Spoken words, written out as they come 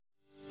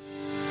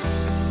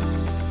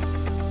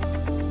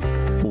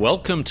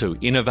Welcome to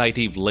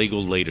Innovative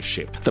Legal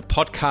Leadership, the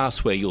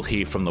podcast where you'll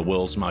hear from the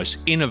world's most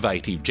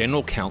innovative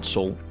general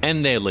counsel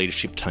and their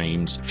leadership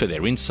teams for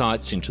their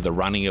insights into the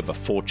running of a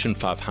Fortune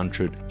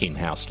 500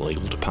 in-house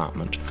legal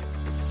department.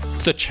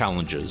 The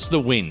challenges, the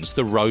wins,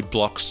 the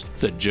roadblocks,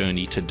 the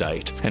journey to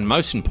date, and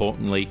most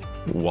importantly,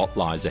 what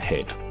lies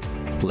ahead.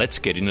 Let's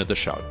get into the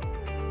show.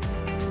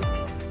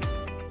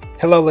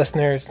 Hello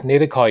listeners,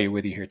 Nathan Collier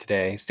with you here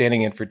today,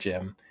 standing in for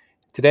Jim.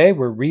 Today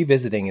we're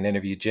revisiting an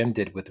interview Jim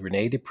did with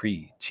Renee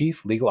Preez,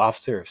 Chief Legal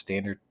Officer of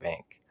Standard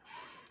Bank.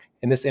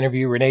 In this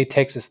interview, Renee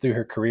takes us through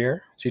her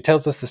career. She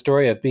tells us the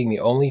story of being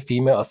the only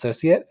female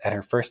associate at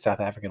her first South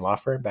African law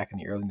firm back in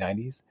the early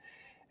 90s,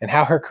 and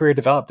how her career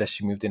developed as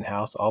she moved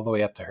in-house all the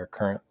way up to her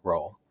current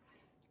role.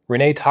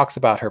 Renee talks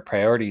about her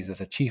priorities as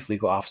a Chief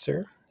Legal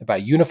Officer,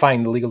 about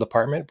unifying the legal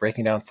department,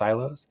 breaking down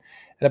silos,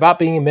 and about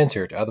being a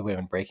mentor to other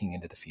women breaking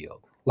into the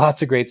field.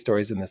 Lots of great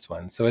stories in this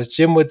one. So as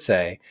Jim would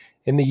say,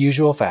 in the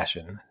usual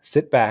fashion,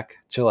 sit back,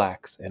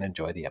 chillax, and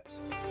enjoy the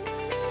episode.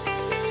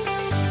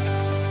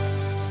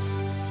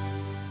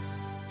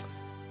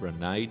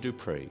 Renee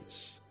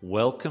Preez,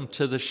 welcome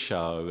to the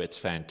show. It's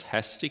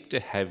fantastic to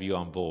have you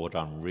on board.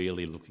 I'm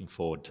really looking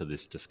forward to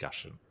this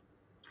discussion.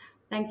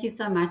 Thank you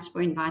so much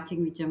for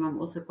inviting me, Jim. I'm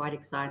also quite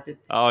excited.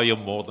 Oh, you're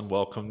more than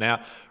welcome.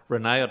 Now,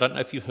 Renee, I don't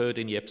know if you heard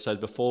any episode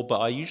before, but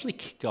I usually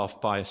kick off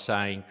by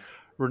saying,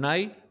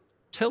 Renee,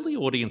 tell the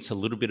audience a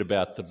little bit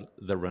about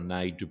the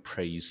Renee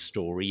Preez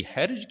story.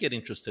 How did you get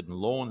interested in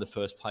law in the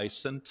first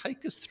place? And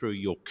take us through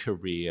your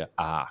career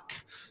arc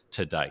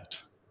to date.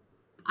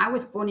 I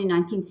was born in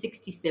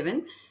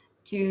 1967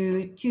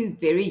 to two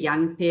very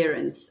young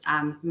parents.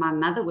 My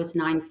mother was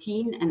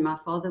 19 and my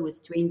father was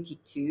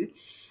 22.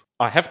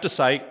 I have to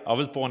say, I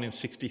was born in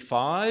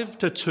 65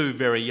 to two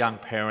very young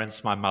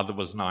parents. My mother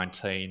was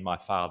 19, my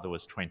father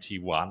was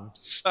 21.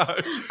 So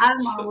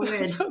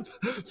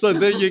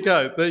there you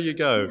go.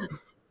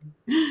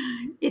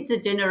 It's a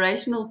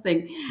generational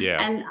thing.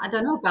 Yeah. And I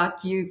don't know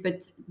about you,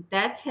 but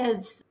that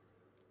has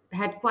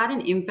had quite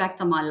an impact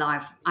on my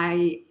life.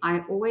 I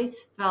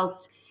always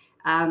felt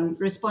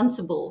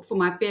responsible for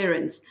my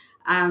parents.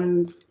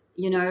 My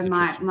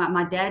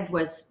dad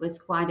was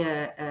quite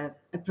a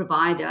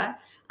provider.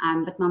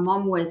 But my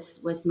mom was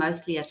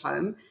mostly at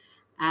home.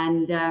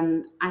 And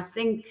I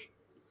think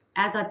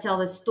as I tell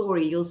the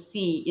story, you'll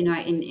see, in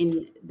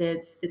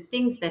the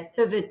things that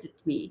pivoted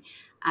me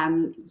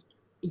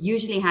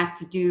usually had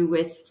to do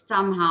with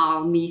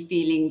somehow me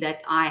feeling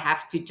that I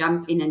have to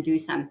jump in and do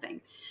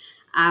something.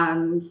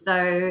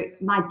 So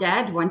my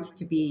dad wanted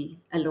to be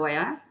a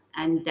lawyer,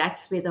 and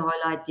that's where the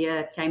whole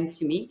idea came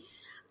to me.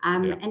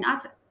 And I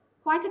was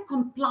quite a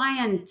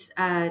compliant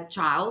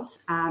child.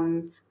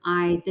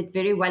 I did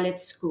very well at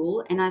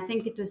school, and I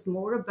think it was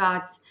more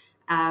about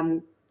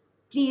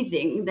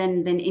pleasing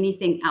than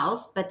anything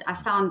else. But I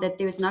found that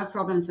there was no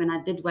problems when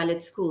I did well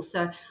at school.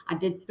 So I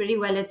did pretty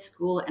well at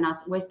school, and I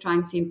was always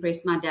trying to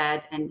impress my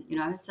dad. And,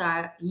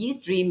 so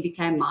his dream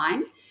became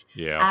mine.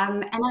 Yeah.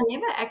 And I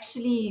never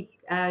actually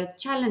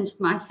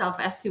challenged myself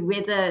as to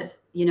whether,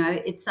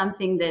 it's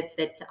something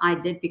that I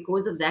did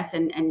because of that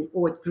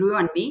or it grew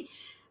on me.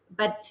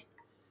 But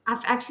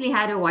I've actually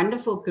had a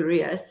wonderful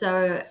career.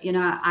 So,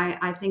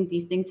 I think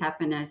these things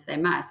happen as they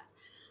must.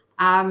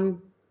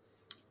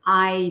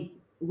 I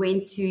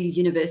went to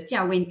university.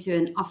 I went to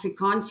an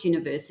Afrikaans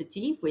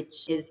university,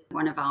 which is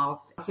one of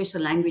our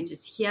official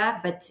languages here.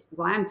 But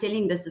why I'm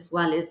telling this as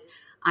well is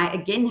I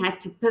again had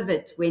to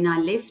pivot when I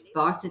left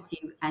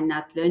varsity and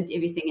I'd learned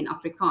everything in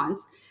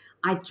Afrikaans.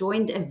 I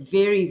joined a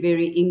very,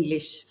 very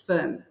English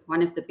firm,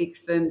 one of the big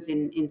firms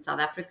in South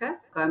Africa,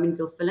 Bowman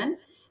Gilfillan,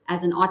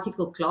 as an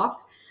article clerk.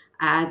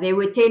 There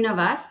were 10 of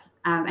us,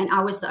 and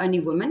I was the only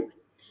woman.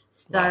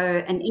 So,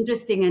 wow. And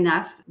interesting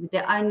enough,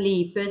 the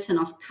only person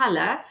of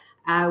color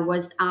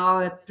was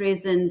our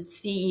present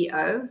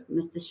CEO,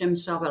 Mr. Shim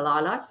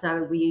Shabalala.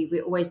 So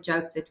we always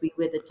joke that we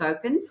were the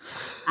tokens.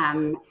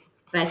 And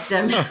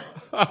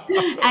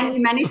we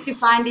managed to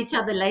find each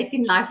other late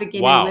in life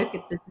again and work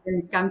at the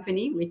same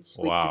company, which is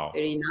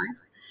very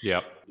nice.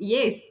 Yep.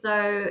 Yes.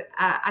 So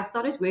I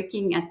started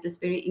working at this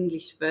very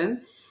English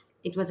firm.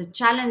 It was a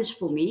challenge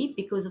for me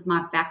because of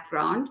my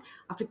background.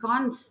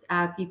 Afrikaans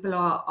people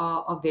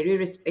are very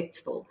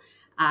respectful.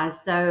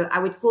 So I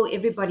would call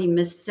everybody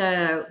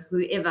Mr.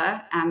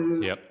 whoever.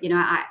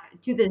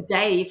 To this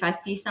day, if I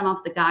see some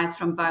of the guys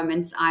from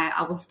Bowman's,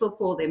 I will still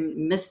call them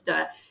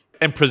Mr.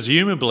 And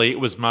presumably it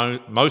was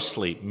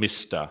mostly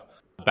Mr.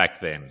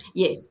 back then.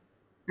 Yes,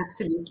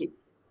 absolutely.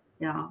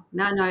 Yeah,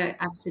 no,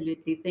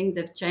 absolutely. Things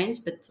have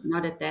changed, but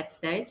not at that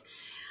stage.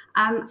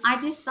 I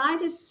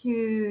decided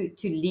to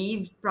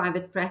leave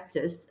private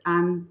practice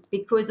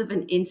because of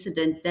an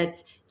incident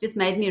that just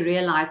made me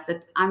realize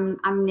that I'm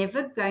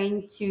never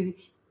going to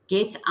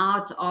get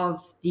out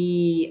of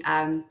the,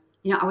 I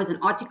was an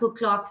article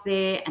clerk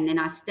there, and then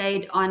I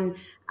stayed on.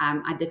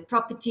 I did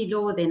property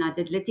law, then I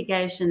did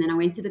litigation, then I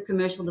went to the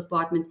commercial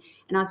department,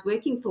 and I was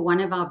working for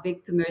one of our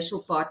big commercial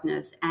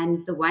partners.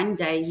 And the one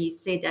day he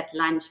said at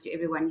lunch to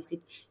everyone, he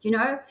said,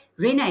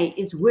 Renee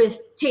is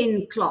worth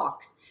 10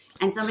 clerks.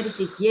 And somebody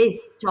said, yes,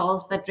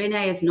 Charles, but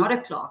Renee is not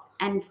a clerk.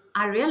 And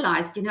I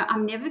realized,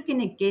 I'm never going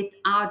to get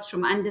out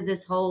from under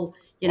this whole,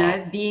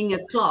 Wow. being a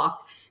clerk.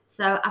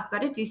 So I've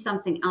got to do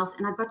something else.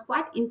 And I got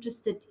quite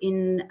interested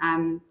in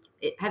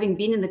having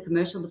been in the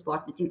commercial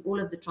department in all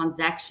of the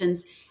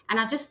transactions. And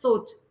I just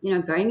thought,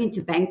 going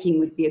into banking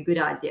would be a good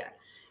idea.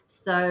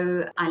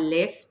 So I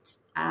left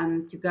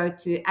to go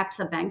to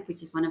Absa Bank,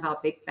 which is one of our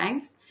big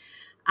banks.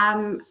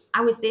 I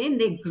was there in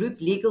their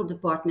group legal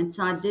department,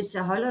 so I did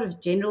a whole lot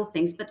of general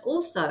things, but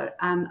also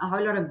a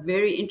whole lot of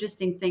very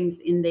interesting things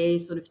in their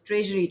sort of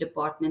treasury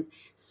department,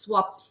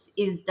 swaps,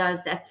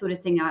 does that sort of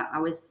thing.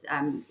 It was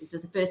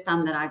the first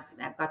time that I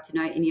got to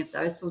know any of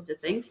those sorts of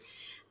things.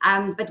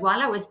 But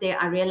while I was there,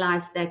 I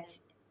realized that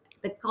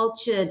the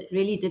culture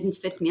really didn't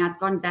fit me. I'd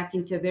gone back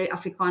into a very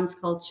Afrikaans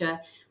culture.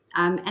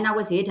 And I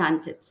was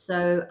headhunted.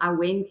 So I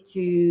went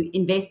to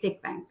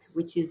Investec Bank,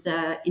 which is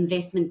an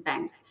investment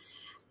bank.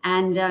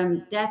 And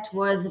that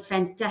was a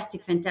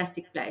fantastic,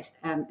 fantastic place.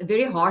 A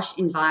very harsh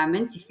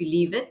environment if you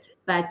leave it,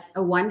 but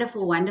a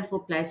wonderful, wonderful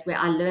place where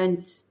I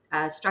learned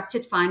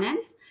structured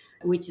finance,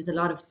 which is a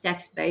lot of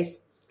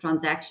tax-based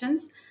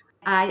transactions.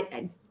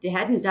 They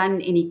hadn't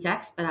done any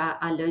tax, but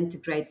I learned a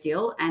great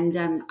deal.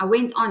 And I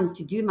went on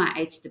to do my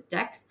HTIP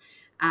tax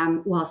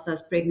whilst I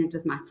was pregnant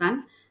with my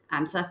son.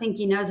 So I think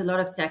he knows a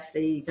lot of tax that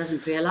he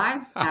doesn't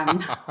realize.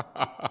 And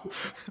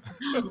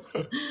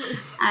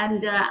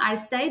I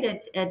stayed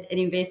at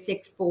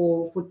Investec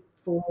for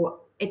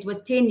it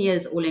was 10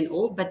 years all in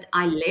all, but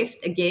I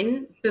left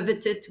again,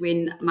 pivoted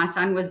when my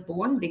son was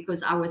born,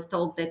 because I was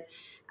told that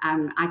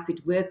I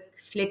could work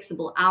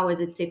flexible hours,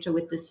 etc.,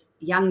 with this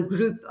young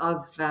group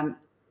of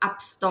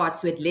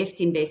upstarts who had left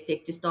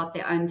Investec to start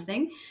their own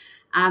thing.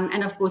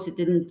 And of course, it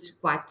didn't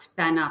quite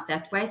pan out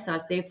that way. So I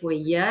was there for a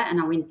year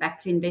and I went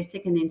back to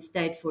Investec and then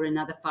stayed for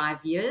another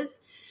 5 years.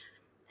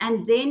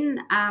 And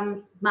then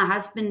my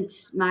husband,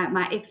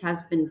 my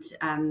ex-husband,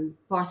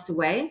 passed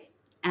away.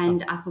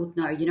 And I thought,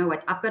 no, you know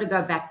what? I've got to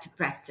go back to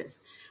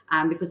practice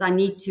because I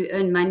need to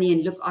earn money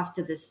and look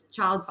after this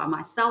child by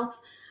myself.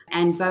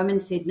 And Bowman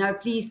said, no,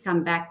 please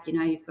come back.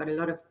 You've got a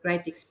lot of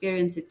great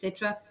experience,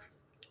 etc.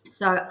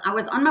 So I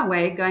was on my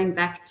way going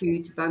back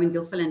to Bowman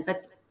Gilfillan.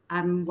 But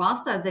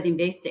whilst I was at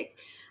Investec,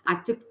 I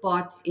took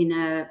part in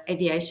an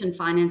aviation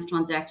finance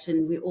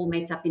transaction. We all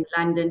met up in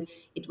London.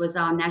 It was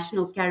our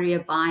national carrier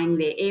buying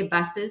their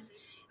Airbuses.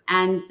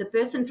 And the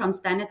person from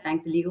Standard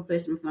Bank, the legal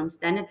person from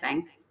Standard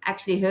Bank,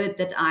 actually heard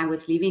that I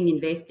was leaving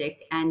Investec.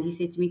 And he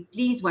said to me,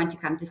 please, won't you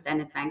come to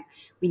Standard Bank?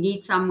 We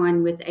need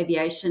someone with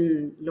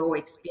aviation law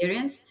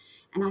experience.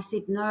 And I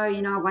said, no,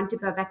 I want to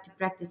go back to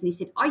practice. And he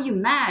said, are you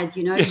mad?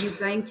 You're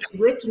going to be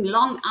working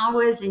long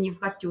hours and you've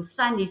got your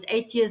son, he's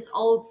 8 years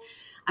old.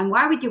 And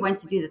why would you want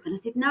to do that? And I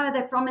said, no,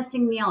 they're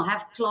promising me I'll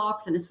have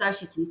clerks and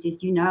associates. And he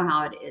says, you know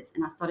how it is.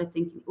 And I started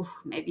thinking, oh,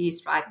 maybe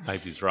he's right.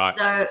 Maybe he's right.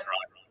 So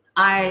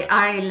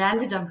I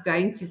landed up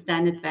going to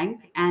Standard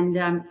Bank. And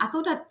I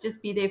thought I'd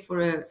just be there for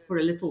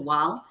a little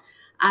while.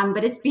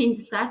 But it's been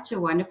such a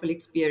wonderful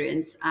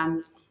experience.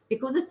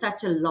 Because it's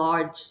such a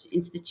large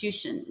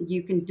institution,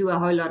 you can do a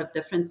whole lot of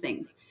different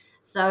things.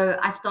 So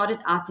I started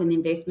out in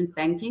investment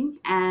banking,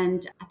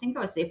 and I think I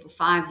was there for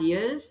 5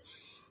 years.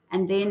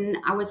 And then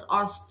I was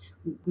asked,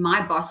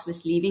 my boss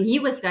was leaving. He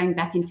was going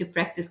back into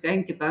practice,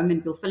 going to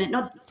Bowman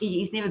Gilfillan.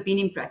 He's never been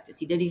in practice.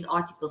 He did his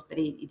articles, but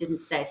he didn't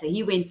stay. So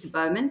he went to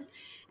Bowman's,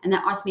 and they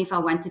asked me if I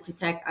wanted to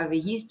take over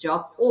his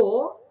job,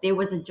 or there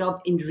was a job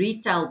in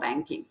retail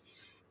banking.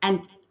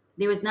 And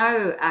there was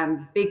no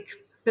big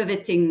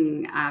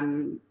pivoting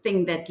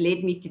thing that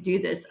led me to do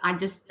this.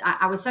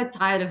 I was so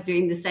tired of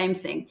doing the same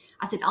thing.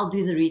 I said, I'll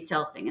do the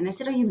retail thing. And they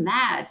said, are you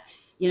mad?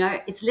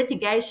 It's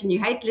litigation. You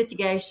hate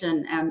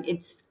litigation.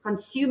 It's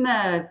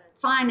consumer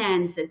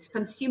finance. It's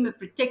consumer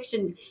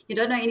protection. You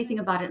don't know anything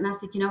about it. And I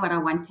said, you know what? I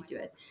want to do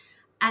it.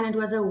 And it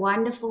was a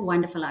wonderful,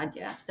 wonderful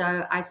idea.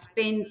 So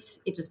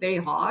it was very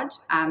hard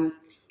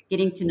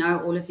getting to know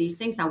all of these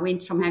things. I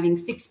went from having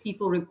 6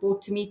 people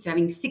report to me to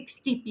having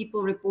 60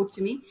 people report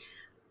to me.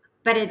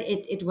 But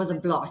it was a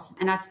blast.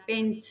 And I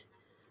spent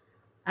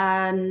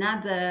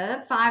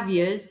another 5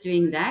 years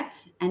doing that.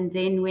 And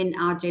then when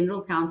our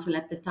general counsel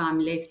at the time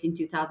left in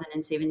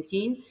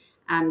 2017,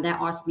 they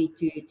asked me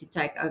to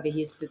take over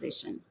his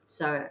position.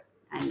 So,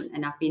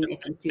 and I've been there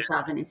since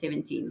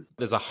 2017.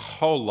 There's a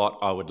whole lot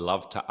I would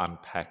love to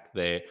unpack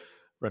there,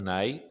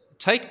 Renee.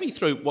 Take me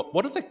through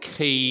what are the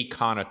key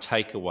kind of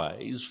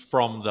takeaways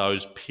from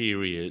those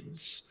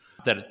periods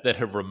that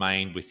have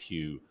remained with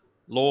you?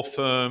 Law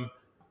firm,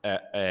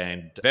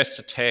 and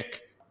Investec,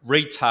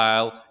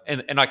 retail,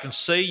 and I can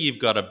see you've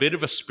got a bit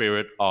of a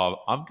spirit of,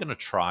 I'm going to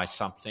try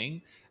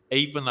something,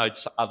 even though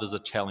others are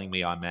telling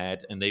me I'm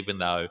mad, and even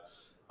though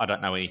I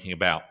don't know anything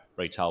about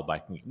retail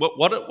banking.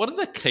 What are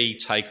the key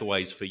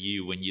takeaways for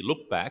you when you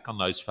look back on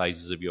those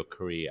phases of your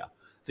career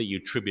that you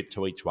attribute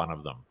to each one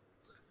of them?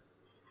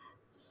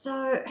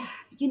 So,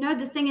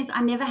 the thing is,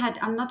 I'm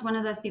not one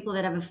of those people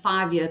that have a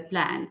 5-year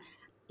plan.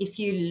 If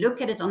you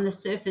look at it on the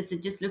surface,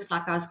 it just looks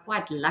like I was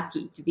quite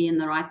lucky to be in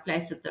the right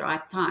place at the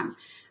right time.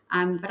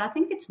 But I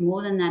think it's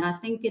more than that. I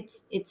think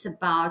it's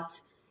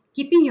about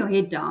keeping your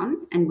head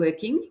down and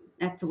working.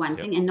 That's the one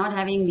Yep. thing, and not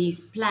having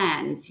these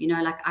plans.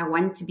 Like I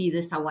want to be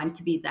this, I want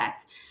to be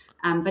that,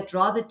 but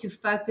rather to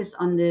focus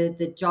on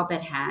the job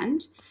at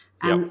hand,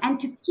 Yep. and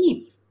to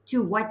keep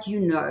to what you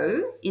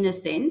know in a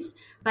sense,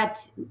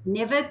 but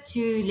never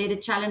to let a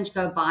challenge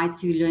go by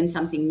to learn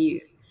something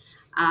new.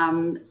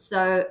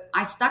 So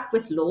I stuck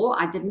with law.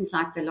 I didn't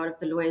like a lot of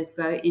the lawyers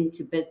go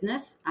into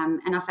business.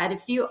 And I've had a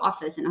few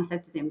offers, and I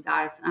said to them,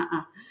 guys,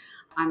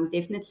 I'm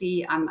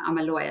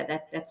a lawyer.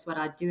 That's what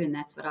I do, and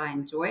that's what I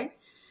enjoy.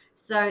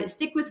 So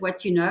stick with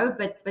what you know,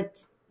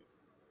 but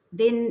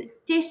then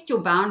test your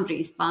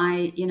boundaries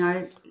by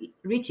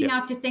reaching Yep.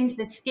 out to things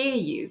that scare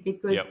you,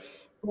 because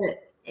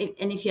Yep.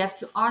 and if you have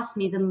to ask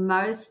me, the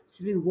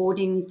most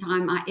rewarding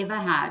time I ever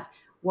had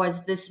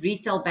was this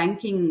retail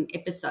banking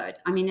episode.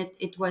 I mean,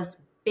 it was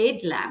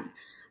bedlam.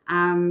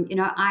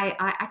 I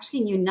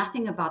actually knew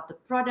nothing about the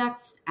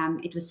products.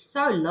 It was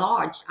so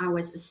large, I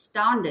was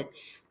astounded.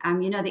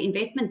 The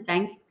investment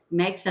bank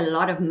makes a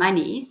lot of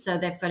money, so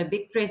they've got a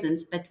big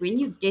presence. But when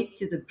you get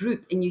to the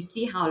group and you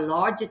see how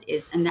large it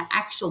is and the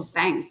actual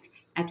bank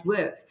at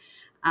work,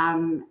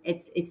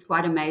 it's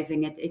quite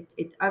amazing.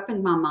 It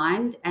opened my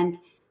mind. And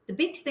the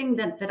big thing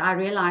that I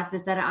realized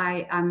is that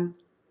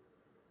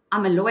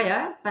I'm a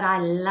lawyer, but I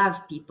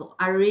love people.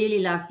 I really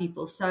love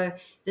people. So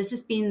this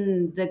has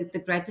been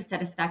the greatest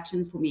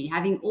satisfaction for me,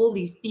 having all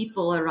these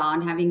people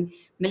around, having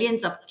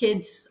millions of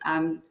kids,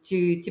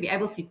 to be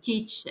able to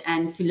teach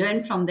and to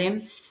learn from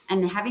them,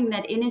 and having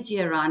that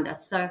energy around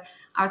us. So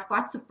I was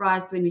quite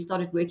surprised when we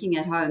started working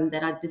at home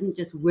that I didn't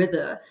just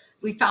wither.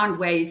 We found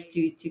ways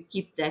to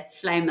keep that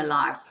flame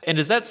alive. And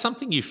is that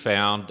something you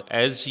found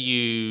as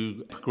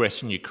you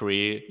progress in your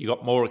career? You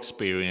got more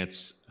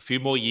experience, a few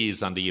more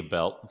years under your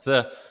belt.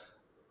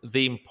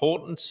 The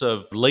importance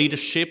of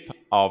leadership,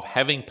 of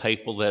having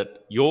people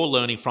that you're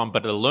learning from,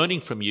 but are learning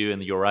from you,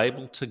 and you're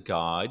able to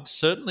guide.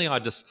 Certainly,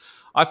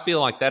 I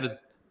feel like that is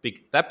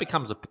big. That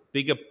becomes a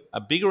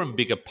bigger and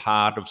bigger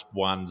part of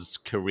one's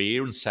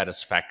career and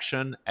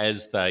satisfaction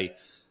as they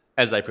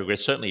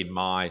progress. Certainly, in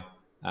my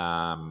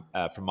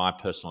from my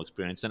personal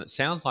experience, and it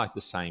sounds like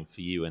the same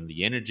for you. And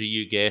the energy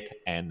you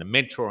get, and the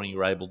mentoring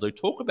you're able to do.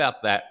 Talk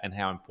about that and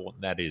how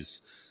important that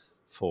is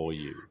for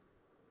you.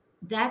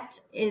 That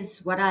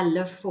is what I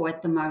live for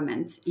at the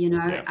moment.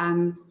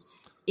 Yeah.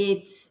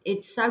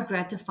 It's so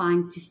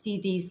gratifying to see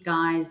these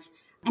guys,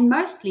 and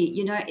mostly,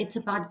 it's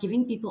about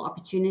giving people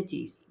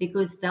opportunities,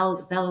 because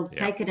they'll Yeah.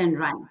 take it and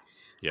run.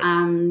 Yep.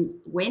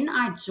 When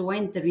I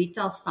joined the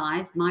retail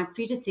side, my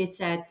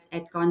predecessor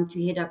had gone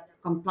to head up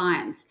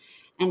compliance,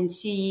 and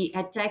she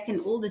had taken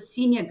all the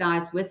senior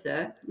guys with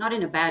her, not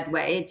in a bad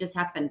way. It just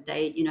happened.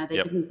 They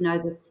Yep. didn't know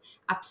this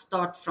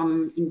upstart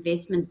from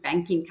investment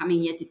banking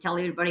coming here to tell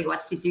everybody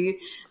what to do.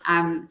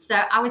 So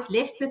I was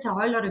left with a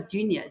whole lot of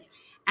juniors.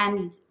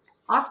 And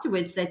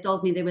afterwards, they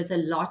told me there was a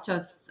lot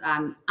of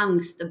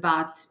angst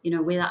about,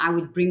 whether I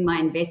would bring my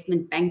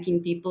investment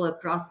banking people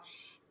across.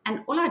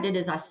 And all I did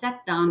is I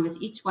sat down with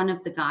each one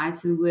of the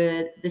guys who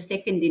were the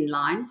second in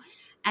line.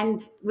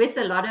 And with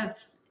a lot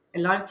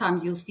of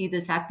times you'll see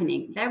this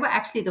happening. They were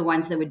actually the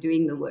ones that were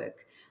doing the work.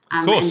 Of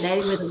And course.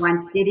 they were the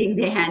ones getting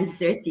their hands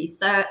dirty.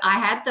 So I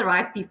had the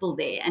right people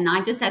there, and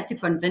I just had to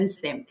convince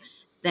them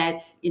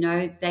that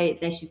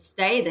they should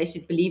stay, they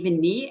should believe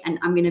in me, and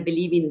I'm going to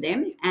believe in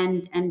them,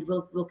 and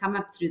we'll come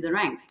up through the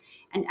ranks.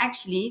 And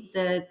actually,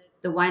 the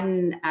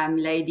one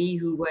lady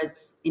who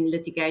was in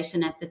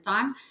litigation at the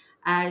time,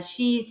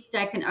 she's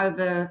taken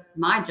over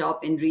my job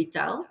in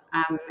retail,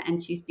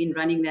 and she's been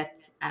running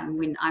that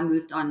when I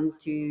moved on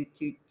to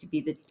be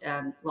the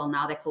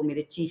now they call me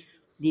the chief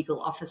legal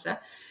officer.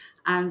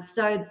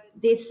 So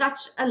there's such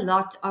a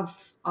lot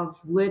of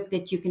work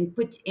that you can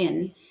put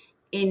in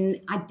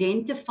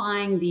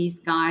identifying these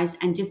guys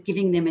and just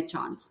giving them a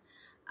chance.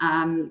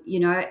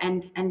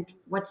 And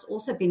what's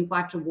also been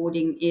quite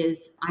rewarding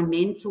is I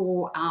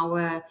mentor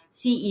our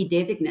CE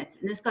designates,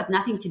 and this got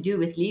nothing to do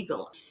with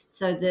legal.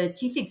 So the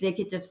chief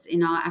executives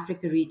in our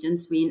Africa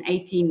regions, we're in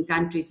 18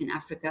 countries in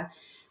Africa,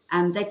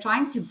 they're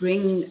trying to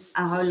bring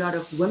a whole lot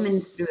of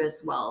women through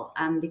as well,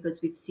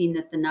 because we've seen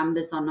that the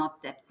numbers are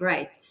not that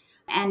great.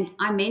 And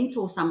I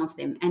mentor some of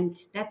them, and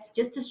that's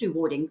just as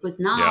rewarding, because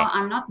Yeah. now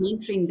I'm not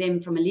mentoring them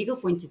from a legal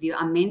point of view.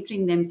 I'm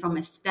mentoring them from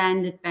a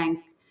Standard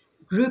Bank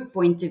group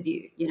point of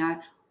view.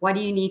 What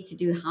do you need to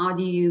do? How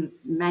do you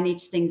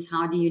manage things?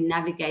 How do you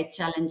navigate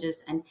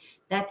challenges? And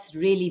that's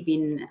really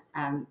been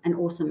an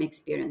awesome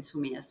experience for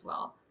me as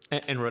well.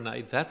 And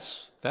Renee,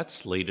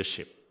 that's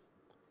leadership.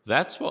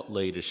 That's what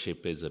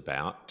leadership is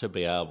about, to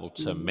be able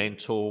to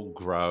mentor,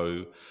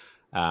 grow,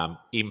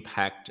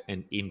 impact,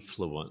 and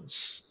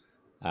influence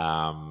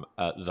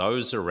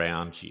those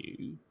around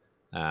you.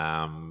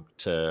 I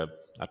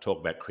talk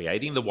about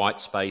creating the white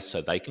space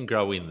so they can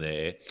grow in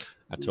there.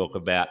 I talk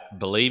about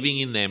believing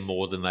in them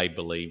more than they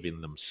believe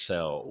in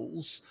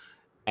themselves,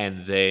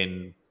 and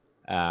then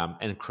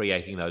and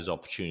creating those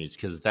opportunities,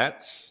 because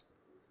that's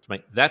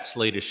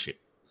leadership.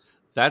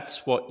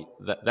 That's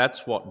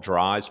what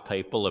drives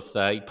people.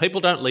 If people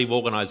don't leave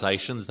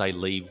organisations, they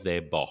leave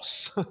their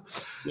boss.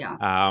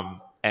 Yeah.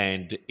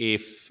 And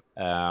if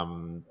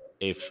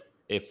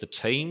the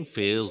team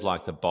feels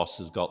like the boss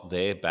has got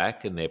their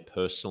back and their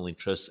personal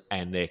interests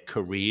and their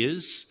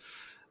careers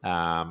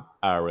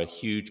are a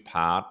huge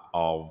part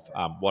of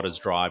what is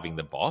driving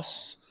the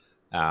boss,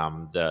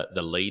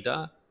 the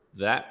leader,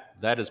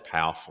 that is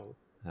powerful.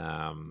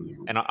 Yeah.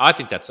 And I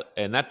think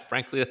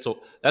frankly,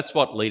 that's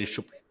what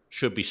leadership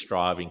should be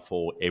striving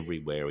for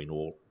everywhere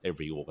in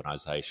every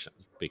organisation,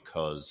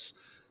 because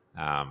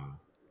um,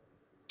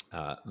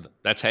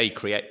 that's how you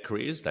create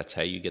careers. That's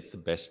how you get the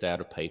best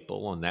out of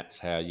people, and that's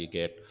how you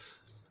get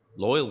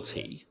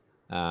loyalty.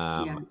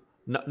 Yeah.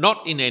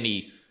 Not in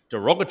any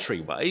derogatory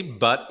way,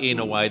 but in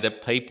a No. way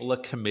that people are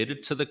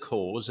committed to the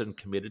cause and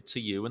committed to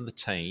you and the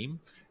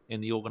team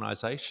and the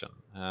organisation.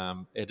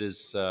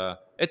 It's a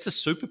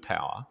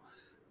superpower.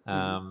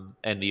 Yeah.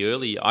 And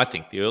I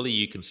think the earlier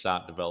you can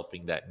start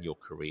developing that in your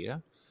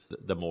career,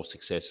 the more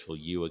successful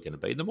you are going to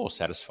be, the more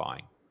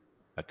satisfying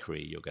a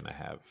career you're going to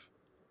have.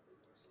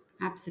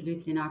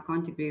 Absolutely. No, I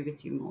can't agree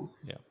with you more.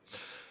 Yeah.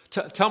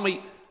 Tell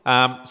me,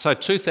 so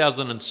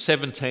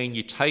 2017,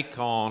 you take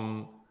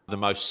on the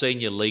most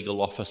senior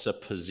legal officer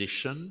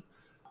position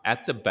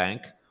at the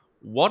bank.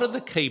 What are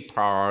the key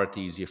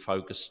priorities you're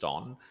focused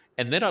on?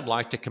 And then I'd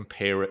like to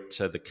compare it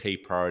to the key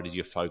priorities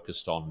you're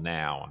focused on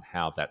now and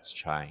how that's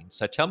changed.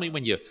 So tell me,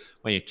 when you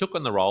took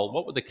on the role,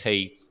 what were the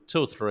key 2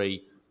 or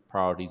 3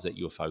 priorities that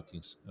you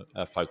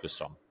were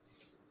focused on?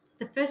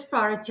 The first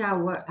priority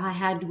I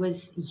had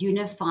was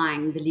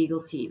unifying the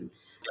legal team,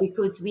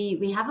 because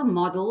we have a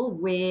model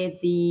where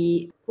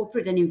the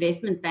corporate and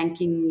investment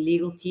banking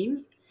legal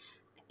team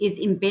is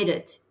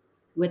embedded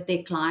with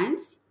their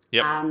clients.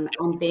 Yep.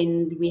 And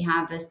then we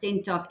have a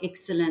center of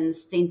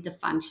excellence, center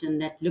function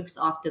that looks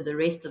after the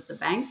rest of the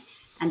bank.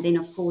 And then,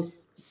 of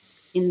course,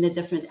 in the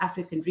different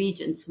African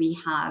regions, we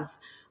have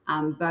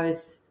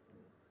both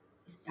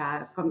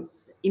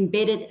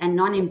embedded and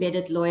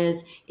non-embedded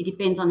lawyers. It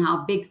depends on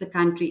how big the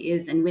country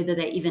is and whether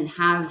they even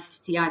have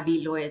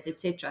CIB lawyers,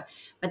 etc.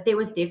 But there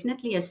was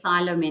definitely a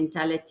silo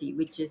mentality,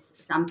 which is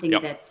something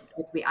Yep. that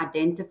we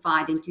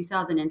identified in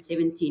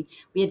 2017.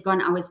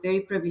 I was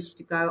very privileged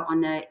to go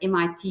on a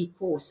MIT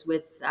course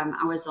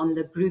I was on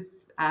the group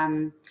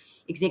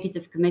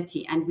executive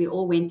committee, and we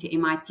all went to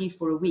MIT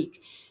for a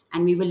week,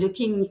 and we were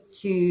looking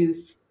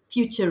to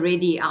future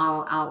ready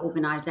our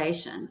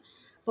organization.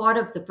 Part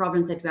of the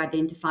problems that we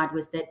identified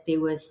was that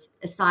there was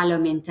a silo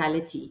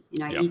mentality,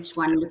 Yep. each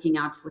one looking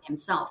out for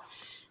himself.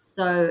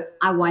 So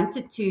I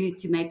wanted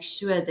to make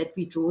sure that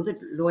we draw the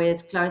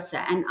lawyers closer.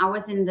 And I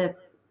was in the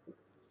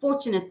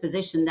fortunate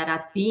position that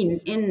I'd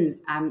been in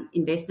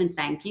investment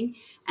banking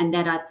and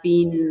that I'd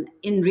been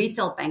in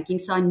retail banking.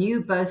 So I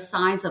knew both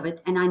sides of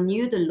it, and I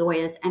knew the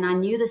lawyers and I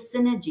knew the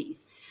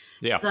synergies.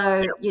 Yeah.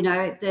 So,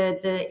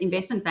 the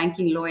investment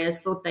banking lawyers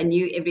thought they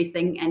knew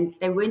everything, and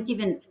they weren't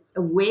even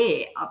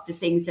aware of the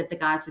things that the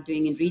guys were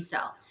doing in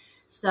retail.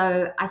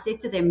 So I said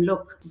to them,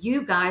 look,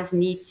 you guys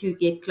need to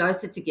get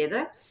closer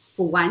together.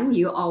 For one,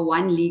 you are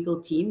one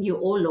legal team. You're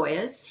all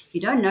lawyers.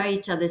 You don't know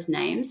each other's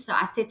names. So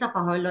I set up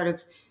a whole lot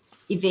of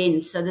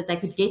events so that they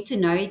could get to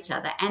know each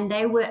other. And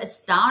they were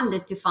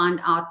astounded to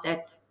find out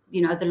that,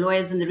 the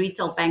lawyers in the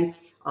retail bank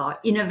are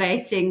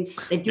innovating.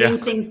 They're doing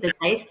things that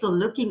they're still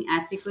looking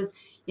at, because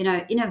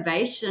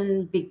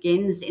innovation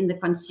begins in the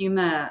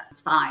consumer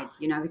side,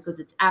 because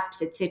it's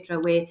apps, etc.,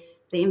 where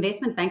the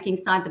investment banking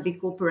side, the big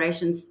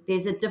corporations,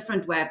 there's a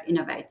different way of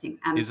innovating.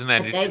 Isn't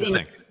that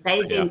interesting?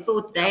 They then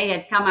thought they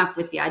had come up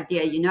with the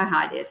idea. You know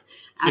how it is.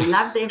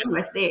 Love them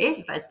was there.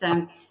 But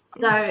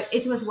so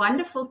it was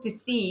wonderful to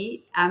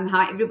see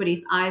how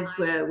everybody's eyes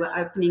were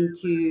opening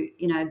to,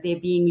 there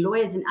being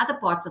lawyers in other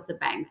parts of the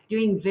bank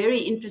doing very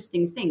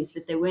interesting things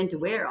that they weren't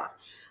aware of.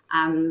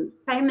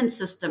 Payment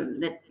system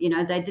that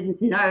they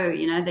didn't know,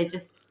 they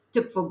just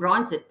took for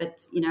granted,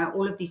 but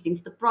all of these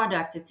things, the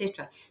products,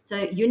 etc. So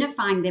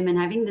unifying them and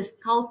having this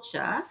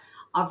culture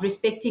of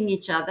respecting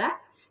each other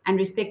and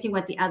respecting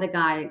what the other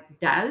guy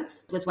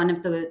does was one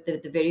of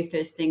the very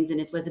first things, and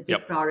it was a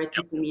big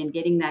priority for me in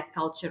getting that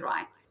culture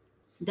right.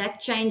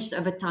 That changed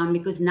over time,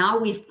 because now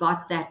we've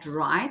got that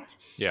right.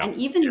 And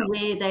even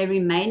where they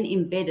remain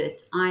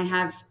embedded, I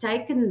have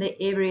taken the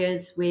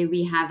areas where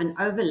we have an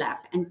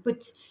overlap and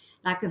put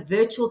like a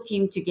virtual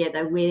team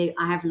together where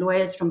I have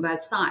lawyers from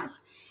both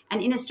sides.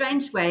 And in a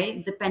strange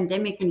way, the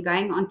pandemic and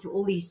going onto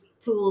all these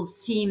tools,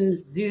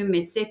 Teams, Zoom,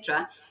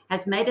 etc.,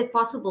 has made it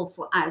possible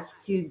for us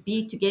to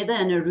be together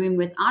in a room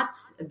without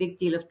a big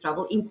deal of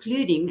trouble,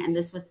 including, and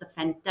this was the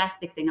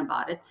fantastic thing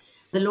about it,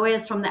 the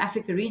lawyers from the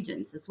Africa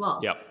regions as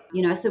well.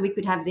 So we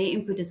could have their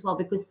input as well,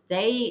 because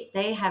they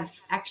have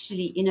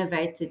actually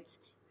innovated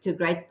to a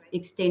great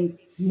extent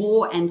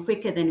more and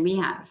quicker than we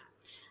have.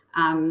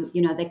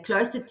 They're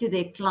closer to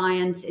their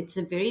clients. It's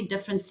a very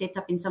different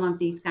setup in some of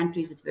these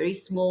countries. It's very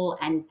small,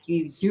 and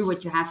you do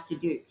what you have to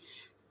do.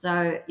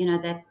 So,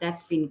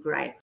 that's been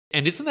great.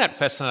 And isn't that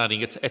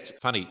fascinating? It's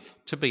funny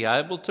to be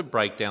able to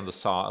break down the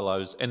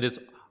silos. And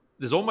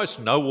there's almost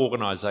no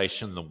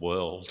organisation in the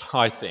world,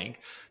 I think,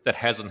 that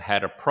hasn't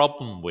had a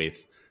problem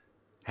with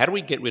how do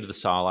we get rid of the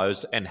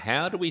silos and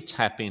how do we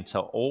tap into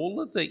all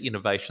of the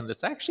innovation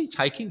that's actually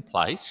taking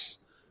place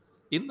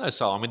in those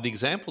silos. I mean, the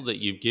example that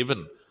you've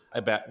given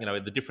about,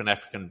 the different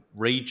African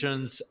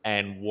regions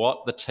and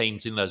what the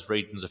teams in those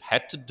regions have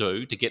had to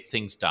do to get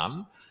things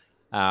done,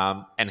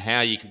 and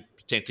how you can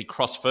potentially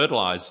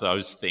cross-fertilize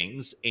those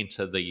things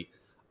into the...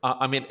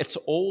 it's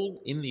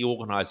all in the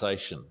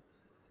organisation.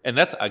 And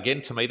that's,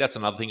 again, to me, that's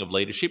another thing of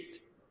leadership.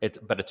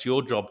 But it's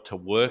your job to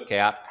work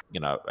out,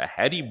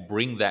 how do you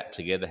bring that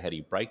together? How do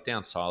you break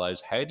down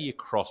silos? How do you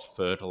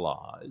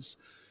cross-fertilize,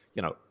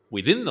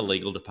 within the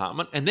legal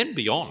department and then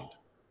beyond,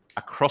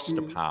 across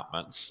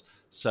departments,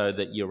 so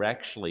that you're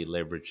actually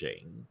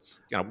leveraging,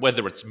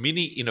 whether it's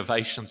mini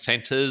innovation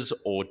centres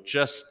or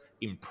just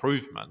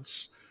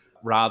improvements,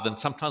 rather than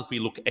sometimes we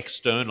look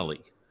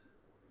externally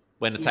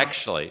when it's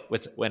actually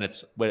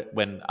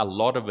when a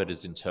lot of it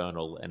is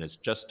internal, and it's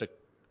just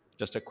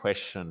a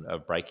question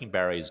of breaking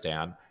barriers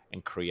down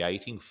and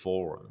creating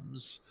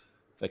forums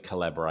for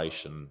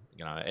collaboration,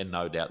 and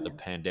no doubt the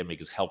pandemic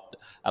has helped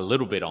a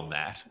little bit on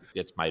that.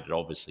 It's made it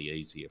obviously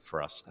easier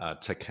for us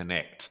to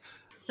connect.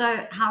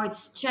 So how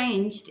it's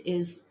changed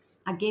is,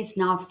 I guess,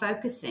 now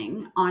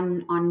focusing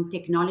on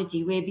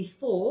technology, where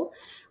before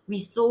we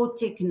saw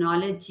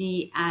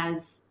technology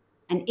as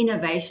an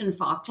innovation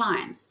for our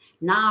clients.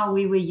 Now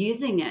we were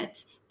using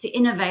it to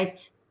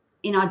innovate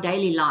in our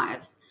daily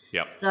lives.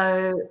 Yep.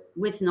 So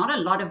with not a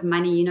lot of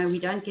money, we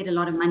don't get a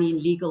lot of money in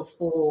legal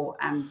for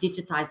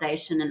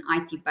digitization and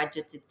IT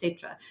budgets,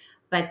 etc.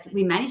 But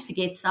we managed to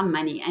get some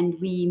money, and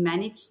we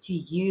managed to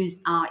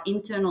use our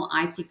internal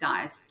IT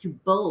guys to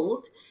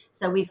build.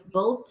 So we've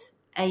built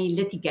a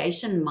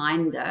litigation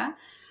minder,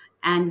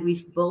 and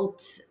we've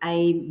built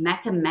a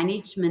matter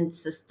management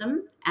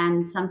system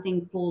and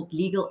something called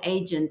Legal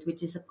Agent,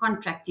 which is a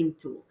contracting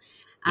tool.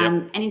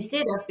 And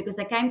instead of, because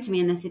they came to me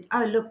and they said,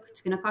 oh, look,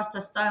 it's going to cost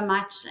us so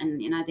much,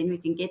 and then we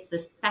can get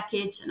this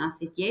package. And I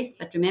said, yes,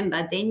 but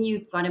remember, then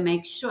you've got to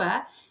make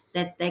sure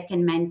that they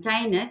can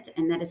maintain it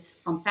and that it's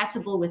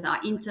compatible with our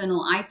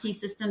internal IT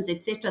systems,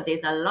 etc.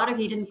 There's a lot of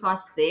hidden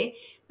costs there.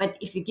 But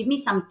if you give me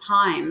some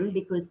time,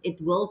 because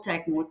it will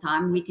take more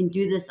time, we can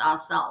do this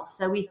ourselves.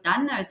 So we've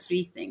done those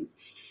three things.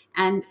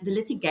 And the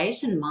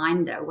litigation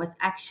minder was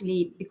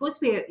actually, because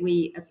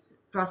we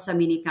across so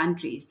many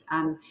countries,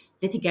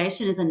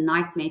 litigation is a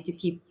nightmare to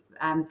keep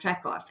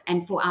track of,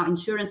 and for our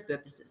insurance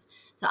purposes.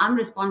 So I'm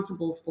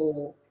responsible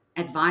for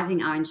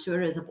advising our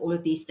insurers of all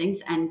of these things.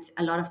 And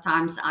a lot of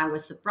times I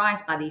was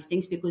surprised by these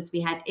things, because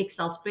we had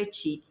Excel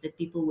spreadsheets that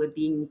people were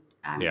doing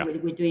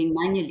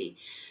manually.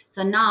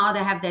 So now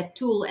they have that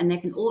tool and they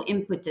can all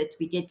input it.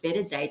 We get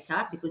better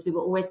data, because we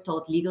were always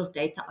told legal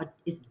data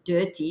is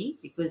dirty,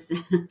 because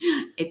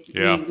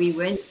we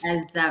weren't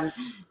as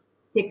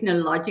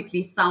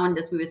technologically sound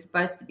as we were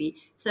supposed to be.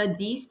 So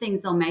these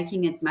things are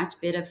making it much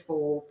better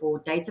for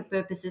data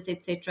purposes,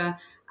 etc.,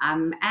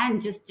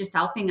 and just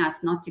helping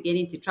us not to get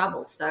into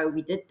trouble. So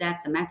we did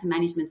that. The matter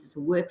management is a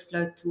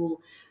workflow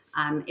tool.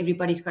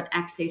 Everybody's got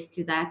access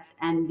to that.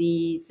 And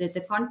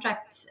the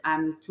contract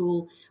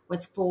tool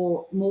was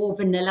for more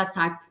vanilla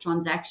type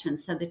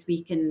transactions, so that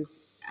we can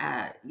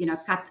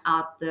cut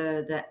out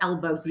the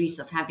elbow grease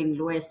of having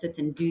lawyers sit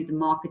and do the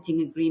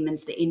marketing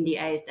agreements, the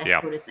NDAs,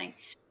 that sort of thing.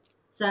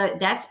 So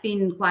that's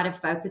been quite a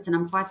focus, and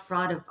I'm quite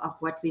proud of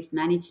what we've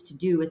managed to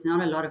do with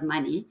not a lot of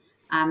money.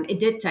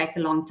 It did take a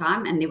long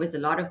time, and there was a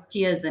lot of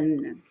tears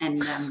and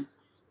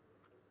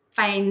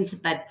pains,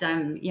 but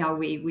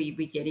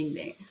we're getting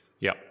there.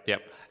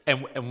 Yep.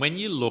 And when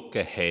you look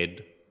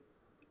ahead,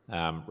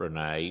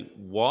 Renee,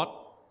 what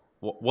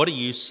do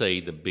you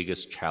see the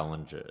biggest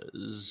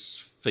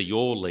challenges for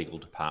your legal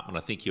department?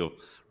 I think you're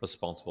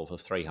responsible for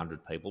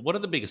 300 people. What are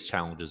the biggest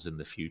challenges in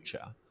the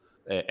future?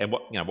 And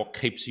what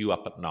keeps you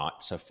up at night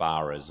so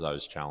far as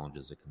those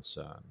challenges are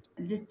concerned?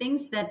 The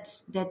things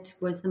that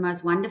was the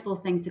most wonderful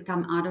things to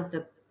come out of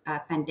the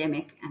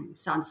pandemic, and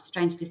sounds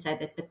strange to say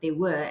that, but they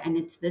were, and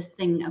it's this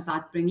thing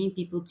about bringing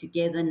people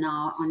together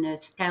now on a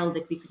scale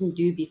that we couldn't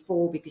do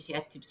before, because you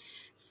had to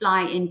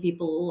fly in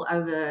people all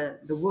over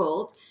the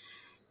world.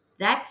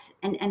 That's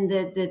and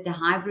the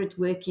hybrid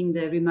working,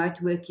 the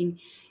remote working.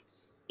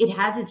 It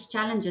has its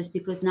challenges,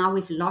 because now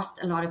we've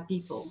lost a lot of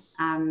people.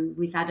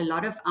 We've had a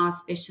lot of our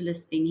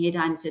specialists being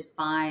headhunted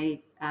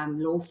by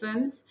law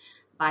firms,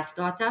 by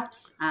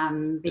startups,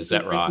 because they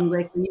can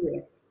work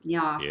anywhere.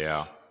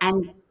 Yeah.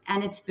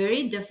 And it's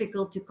very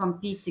difficult to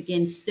compete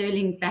against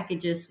sterling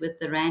packages with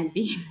the rand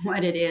being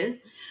what it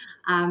is.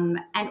 And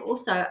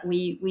also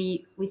we're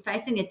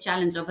facing a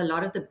challenge of a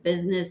lot of the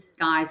business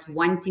guys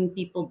wanting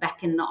people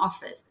back in the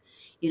office,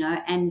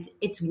 and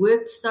it's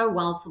worked so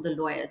well for the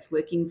lawyers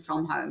working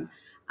from home.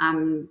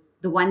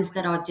 The ones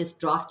that are just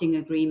drafting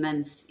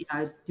agreements,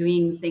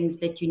 doing things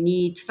that you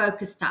need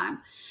focus time.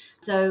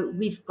 So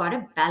we've got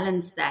to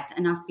balance that.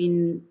 And I've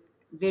been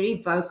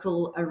very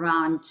vocal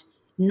around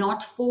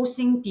not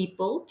forcing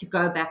people to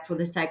go back for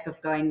the sake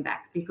of going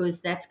back,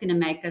 because that's going to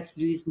make us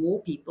lose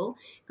more people.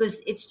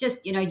 Because it's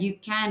just, you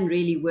can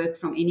really work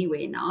from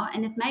anywhere now,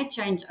 and it may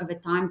change over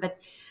time, but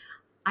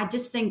I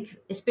just think,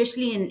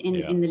 especially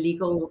in the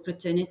legal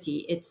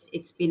fraternity,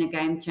 it's been a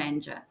game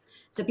changer.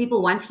 So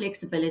people want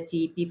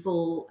flexibility.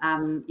 People,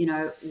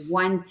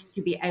 want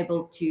to be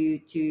able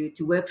to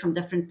work from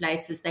different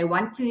places. They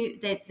want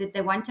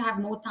they want to have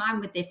more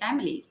time with their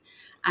families.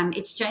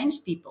 It's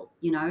changed people,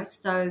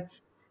 So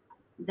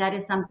that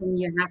is something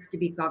you have to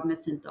be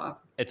cognizant of.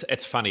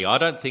 It's funny. I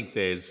don't think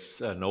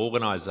there's an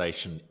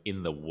organisation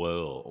in the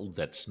world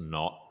that's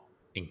not,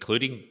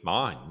 including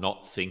mine,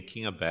 not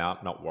thinking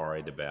about, not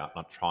worried about,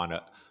 not trying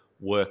to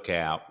work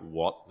out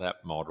what that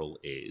model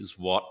is,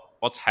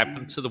 what's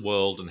happened to the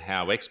world, and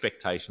how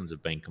expectations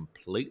have been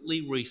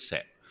completely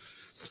reset,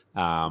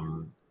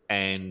 um,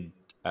 and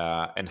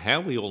and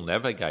how we all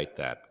navigate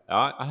that.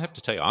 I have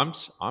to tell you,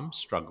 I'm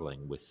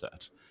struggling with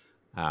that.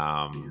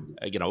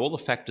 All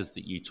the factors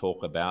that you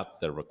talk about,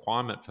 the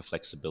requirement for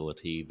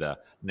flexibility, the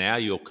now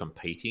you're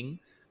competing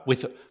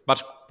with a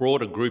much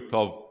broader group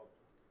of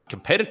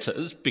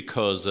competitors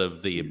because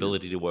of the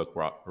ability to work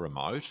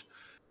remote.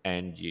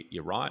 And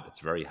you're right, it's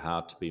very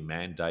hard to be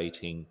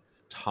mandating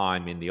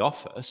time in the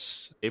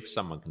office if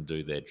someone can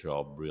do their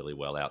job really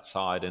well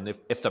outside. And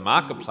if the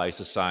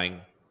marketplace is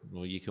saying,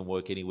 well, you can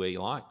work anywhere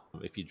you like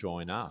if you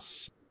join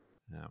us,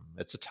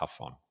 it's a tough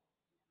one.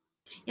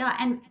 Yeah,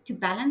 and to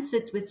balance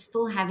it with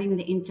still having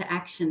the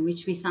interaction,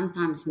 which we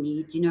sometimes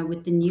need,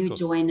 with the new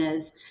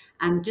joiners,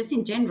 just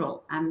in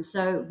general.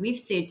 So we've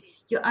said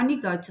you only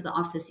go to the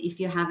office if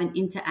you have an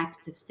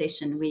interactive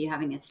session where you're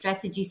having a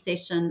strategy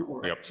session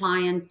or a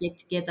client get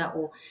together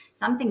or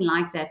something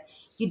like that.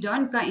 You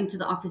don't go into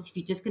the office if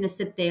you're just going to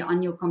sit there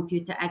on your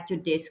computer at your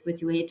desk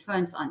with your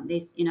headphones on.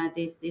 There's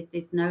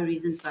no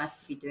reason for us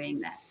to be doing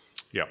that.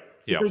 Yeah.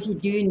 Because you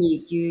do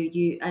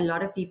need a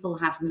lot of people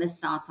have missed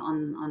out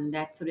on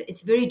that sort of.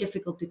 It's very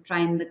difficult to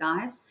train the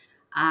guys,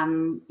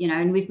 and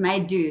we've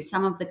made do.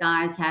 Some of the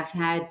guys have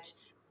had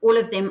all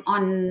of them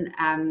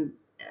on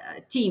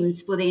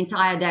teams for the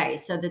entire day,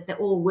 so that they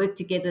all work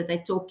together. They're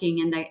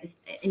talking, and they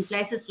in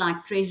places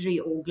like Treasury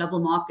or Global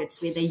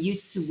Markets where they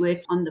used to work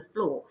on the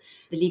floor.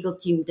 The legal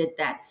team did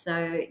that, so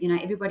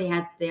everybody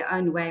had their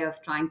own way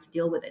of trying to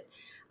deal with it.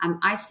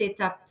 I set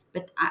up.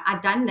 But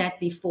I'd done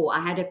that before. I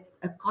had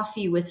a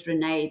coffee with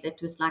Renee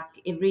that was like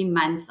every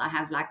month I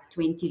have like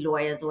 20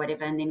 lawyers or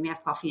whatever, and then we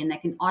have coffee and they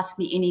can ask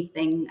me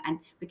anything and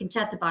we can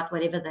chat about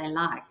whatever they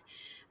like.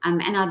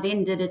 And I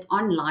then did it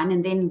online,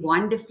 and then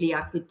wonderfully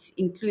I could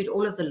include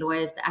all of the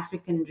lawyers, the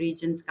African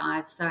regions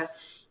guys. So,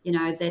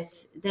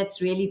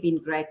 that's really been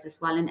great as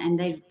well. And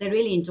they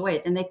really enjoy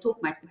it, and they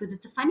talk much, because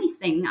it's a funny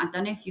thing. I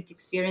don't know if you've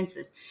experienced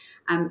this.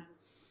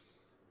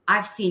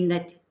 I've seen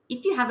that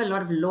if you have a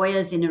lot of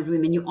lawyers in a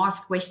room and you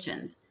ask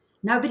questions,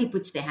 nobody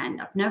puts their hand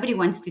up. Nobody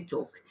wants to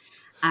talk.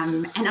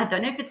 And I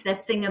don't know if it's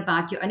that thing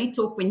about you only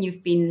talk when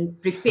you've been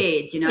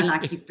prepared,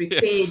 like you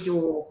prepared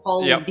your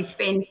whole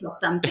defense of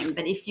something.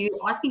 But if you're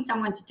asking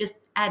someone to just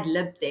ad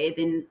lib there,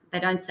 then they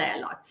don't say a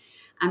lot.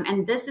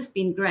 And this has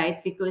been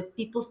great because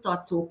people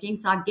start talking.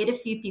 So I get a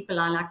few people,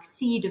 I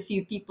seed a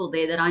few people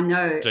there that I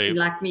know,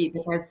 like me,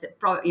 that has,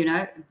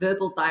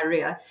 verbal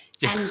diarrhea.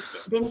 And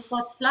then it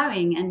starts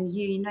flowing, and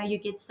you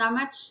get so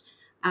much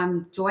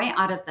joy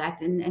out of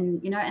that,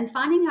 and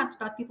finding out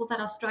about people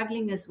that are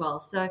struggling as well.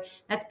 So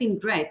that's been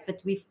great,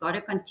 but we've got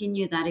to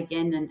continue that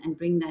again and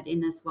bring that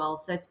in as well.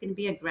 So it's going to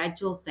be a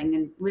gradual thing,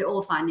 and we're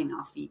all finding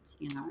our feet,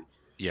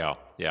 Yeah.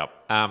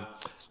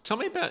 Tell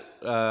me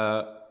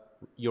about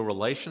your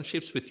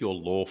relationships with your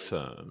law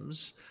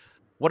firms.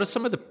 What are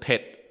some of the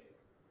pet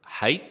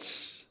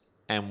hates,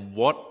 and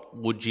what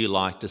would you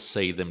like to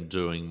see them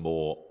doing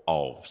more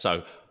of?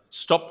 So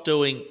stop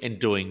doing and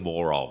doing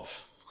more of.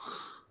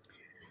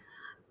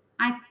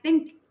 I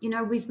think,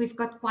 we've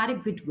got quite a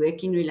good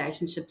working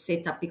relationship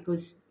set up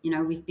because,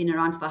 we've been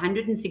around for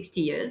 160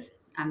 years.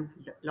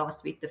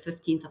 Last week, the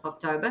 15th of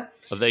October.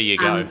 Oh, there you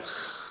go.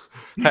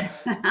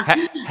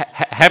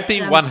 Happy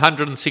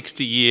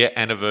 160-year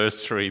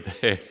anniversary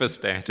there for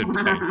Standard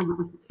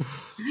Bank.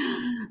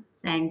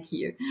 Thank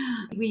you.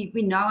 We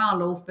know our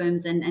law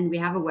firms, and we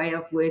have a way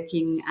of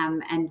working,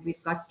 and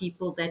we've got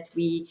people that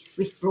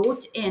we've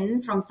brought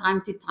in from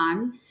time to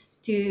time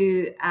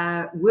to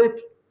work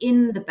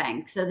in the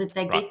bank, so that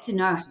they get to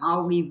know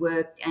how we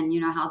work and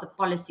how the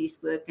policies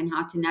work and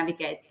how to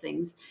navigate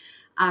things.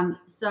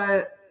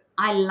 So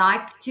I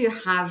like to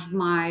have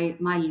my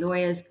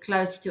lawyers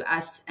close to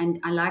us, and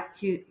I like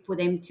for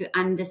them to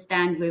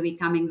understand where we're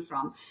coming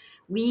from.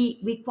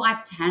 We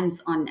quite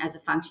hands-on as a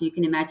function. You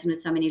can imagine with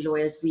so many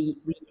lawyers, we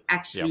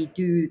actually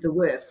do the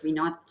work. We're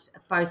not a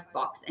post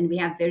box, and we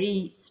have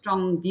very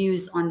strong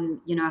views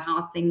on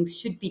how things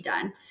should be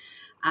done.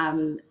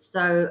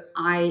 So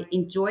I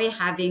enjoy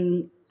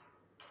having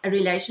a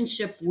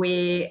relationship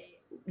where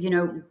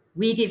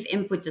we give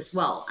input as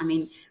well. I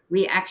mean,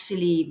 we're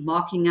actually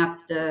marking up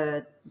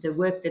the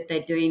work that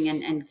they're doing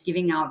and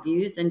giving our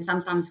views, and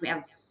sometimes we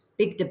have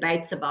big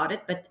debates about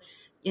it, but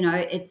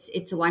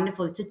it's a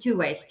wonderful, it's a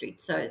two-way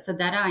street. So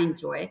that I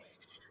enjoy.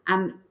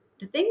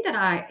 The thing that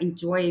I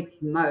enjoy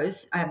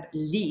most,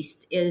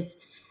 least, is,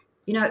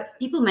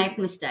 people make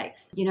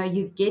mistakes.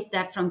 You get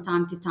that from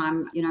time to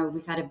time.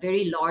 We've had a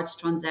very large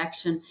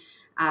transaction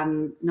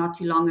not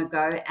too long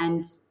ago,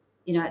 and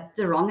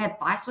the wrong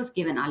advice was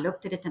given. I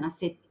looked at it and I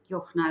said,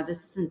 "Yoch, no,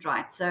 this isn't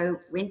right." So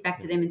went back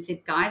to them and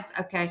said, "Guys,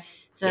 okay,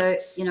 so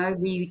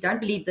we don't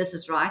believe this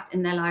is right."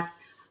 And they're like,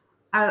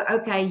 "Oh,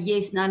 okay,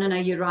 yes, no,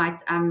 you're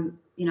right.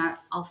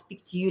 I'll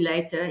speak to you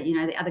later,"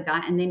 the other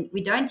guy. And then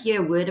we don't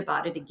hear a word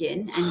about it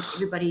again. And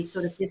everybody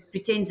sort of just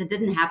pretends it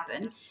didn't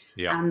happen.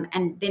 Yeah.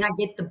 And then I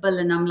get the bill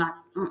and I'm like,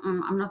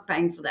 I'm not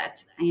paying for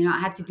that. And, I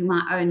had to do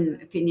my own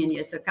opinion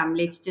here. So come,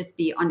 let's just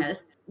be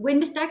honest. When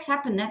mistakes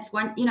happen, that's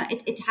one,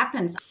 it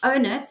happens.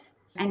 Own it.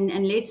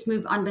 And let's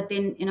move on. But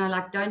then,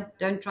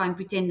 don't try and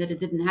pretend that it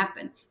didn't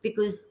happen,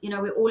 because,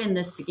 we're all in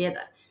this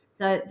together.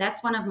 So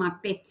that's one of my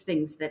pet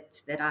things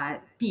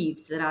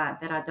peeves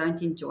that I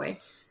don't enjoy.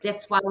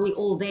 That's why we're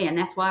all there, and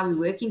that's why we're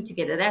working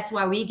together. That's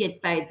why we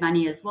get paid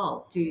money as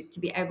well, to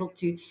be able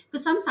to,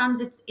 because sometimes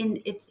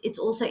it's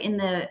also in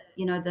the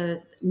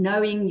the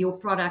knowing your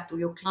product or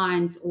your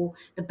client or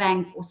the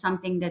bank or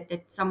something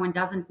that someone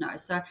doesn't know.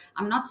 So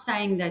I'm not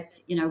saying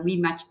that we're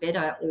much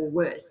better or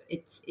worse.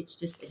 It's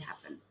just, it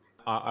happens.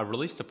 I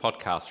released a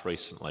podcast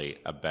recently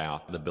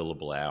about the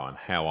billable hour and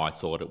how I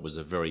thought it was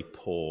a very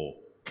poor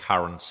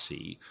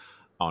currency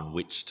on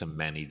which to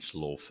manage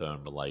law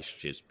firm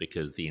relationships,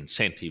 because the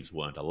incentives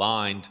weren't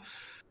aligned.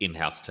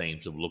 In-house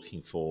teams were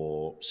looking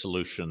for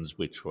solutions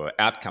which were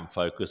outcome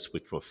focused,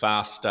 which were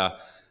faster,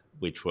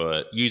 which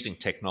were using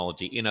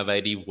technology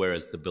innovative,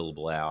 whereas the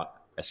billable hour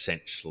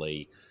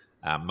essentially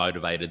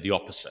motivated the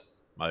opposite,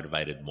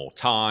 motivated more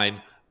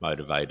time,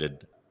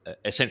 motivated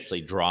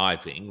essentially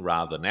driving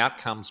rather than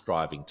outcomes,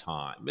 driving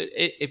time.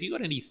 Have you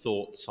got any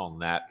thoughts on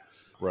that,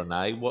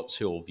 Renee? What's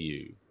your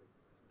view?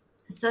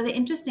 So the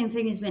interesting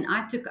thing is, when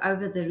I took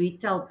over the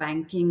retail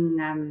banking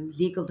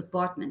legal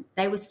department,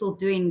 they were still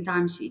doing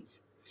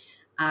timesheets.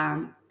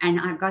 And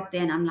I got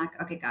there and I'm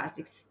like, okay, guys,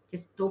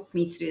 just talk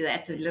me through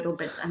that a little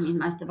bit. I mean,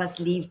 most of us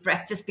leave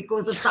practice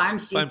because of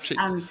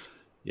timesheets.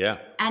 Yeah.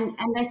 And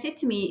they said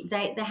to me,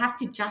 they have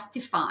to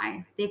justify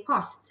their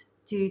cost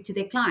to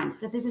their clients.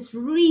 So there was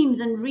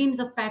reams and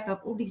reams of paper of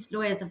all these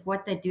lawyers of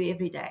what they do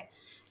every day.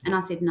 And I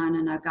said,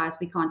 no, guys,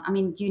 we can't. I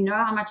mean, do you know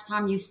how much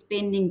time you're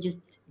spending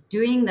just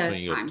doing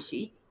those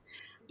timesheets?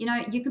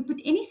 You can put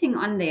anything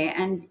on there,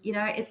 and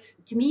it's,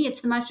 to me,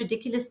 it's the most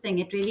ridiculous thing.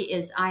 It really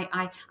is.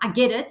 I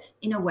get it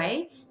in a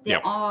way.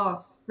 There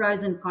are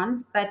pros and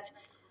cons, but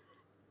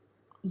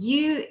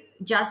you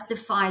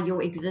justify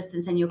your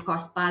existence and your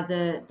cost by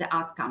the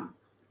outcome.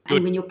 Good.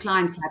 And when your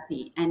client's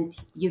happy and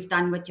you've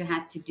done what you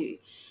had to do.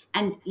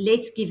 And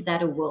let's give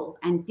that a whirl.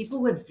 And people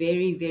were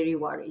very, very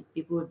worried.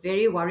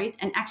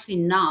 And actually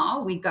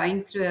now we're going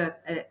through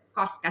a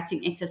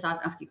cost-cutting exercise.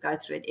 We go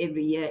through it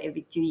every year,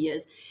 every 2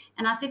 years.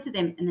 And I said to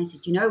them, and they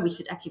said, we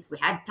should actually, if we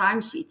had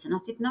timesheets. And I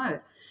said, no,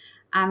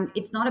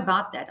 it's not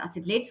about that. I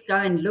said, let's go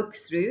and look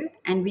through,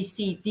 and we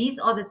see these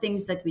are the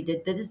things that we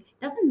did. It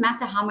doesn't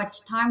matter how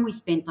much time we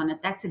spent on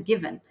it. That's a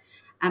given.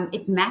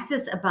 It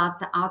matters about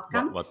the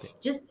outcome.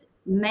 Just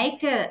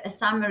make a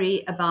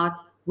summary about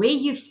where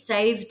you've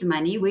saved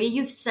money, where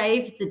you've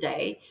saved the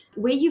day,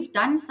 where you've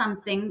done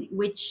something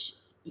which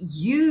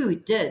you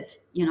did,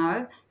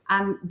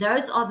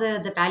 those are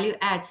the value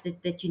adds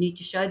that you need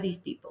to show these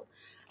people.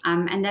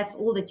 And that's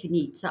all that you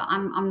need. So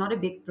I'm not a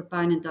big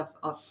proponent of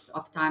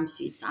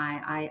timesheets.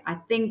 I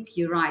think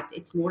you're right.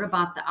 It's more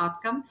about the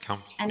outcome.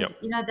 And,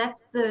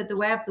 that's the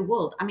way of the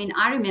world. I mean,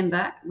 I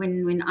remember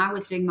when I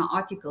was doing my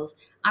articles,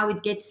 I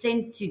would get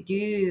sent to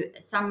do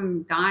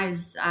some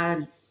guy's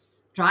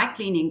dry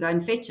cleaning, go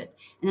and fetch it.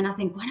 And then I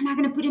think, what am I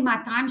going to put in my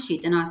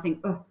timesheet? And I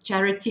think,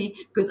 charity,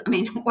 because,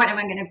 what am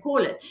I going to call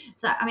it?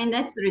 So,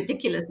 that's the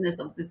ridiculousness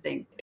of the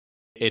thing.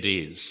 It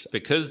is,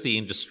 because the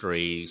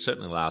industry,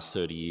 certainly the last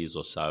 30 years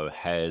or so,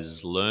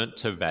 has learnt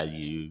to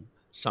value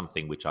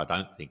something which I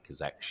don't think is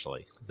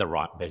actually the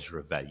right measure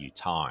of value,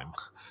 time.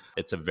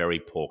 It's a very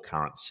poor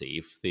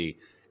currency.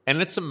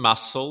 And it's a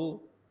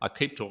muscle. I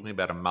keep talking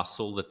about a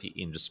muscle that the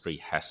industry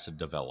has to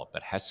develop.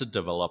 It has to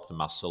develop the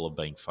muscle of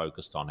being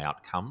focused on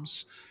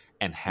outcomes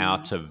and how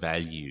to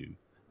value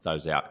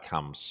those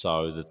outcomes,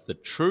 so that the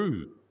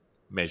true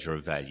measure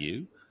of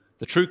value,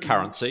 the true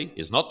currency,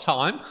 is not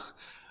time,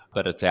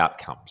 but it's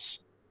outcomes.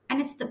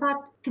 And it's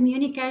about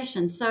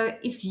communication. So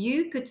if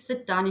you could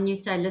sit down and you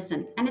say,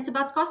 listen, and it's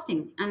about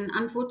costing. And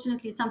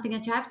unfortunately, it's something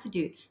that you have to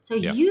do. So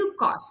you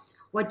cost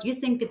what you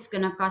think it's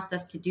going to cost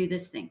us to do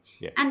this thing.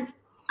 Yeah. And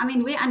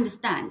we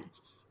understand.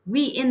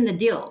 We in the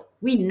deal.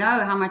 We know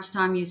how much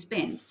time you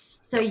spend.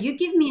 So you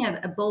give me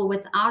a bill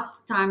without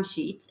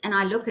timesheets, and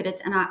I look at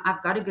it, and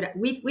I've got a good.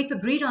 We've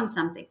agreed on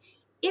something.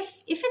 If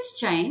it's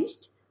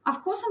changed,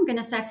 of course I'm going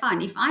to say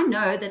fine. If I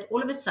know that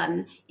all of a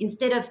sudden,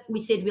 instead of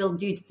we said we'll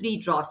do 3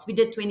 drafts, we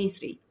did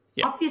 23.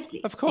 Yeah,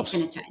 obviously, of course, it's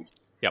going to change.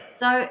 Yep.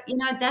 So,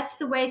 that's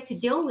the way to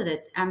deal with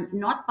it.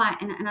 Not by,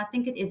 and I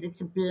think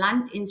it's a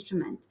blunt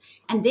instrument.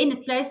 And then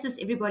it places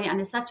everybody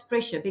under such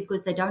pressure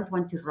because they don't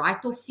want to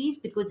write off fees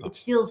because it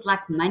feels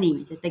like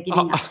money that they're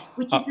giving up,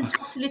 which is an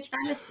absolute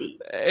fallacy.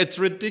 It's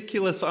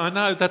ridiculous. I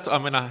know that. I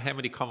mean, how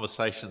many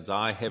conversations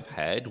I have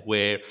had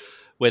where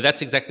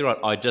that's exactly right.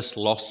 I just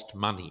lost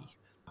money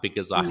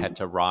because I had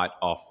to write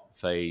off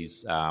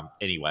fees.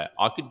 Anyway,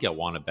 I could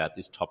go on about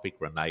this topic,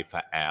 Renee,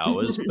 for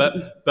hours,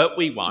 but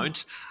we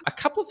won't. A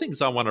couple of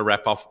things I want to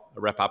wrap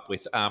up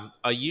with.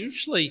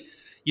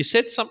 You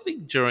said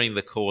something during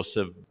the course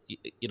of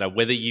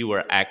whether you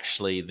were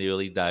actually in the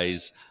early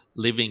days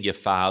living your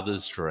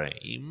father's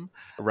dream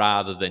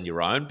rather than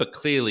your own, but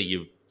clearly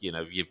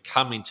you've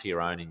come into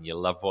your own and you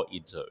love what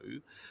you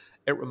do.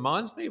 It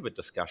reminds me of a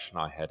discussion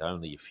I had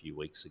only a few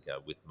weeks ago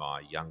with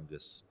my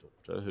youngest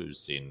daughter,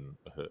 who's in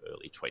her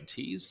early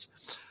 20s.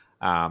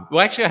 Well,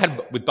 actually, I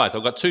had with both.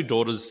 I've got two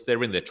daughters;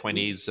 they're in their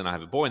 20s, and I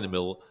have a boy in the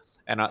middle.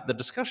 And the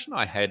discussion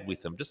I had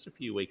with them just a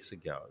few weeks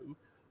ago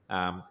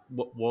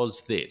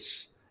was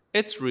this: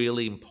 it's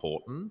really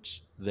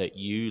important that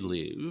you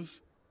live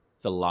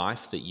the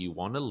life that you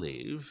want to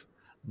live,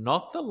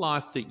 not the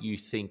life that you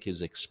think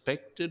is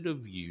expected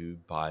of you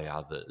by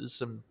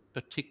others, and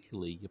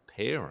particularly your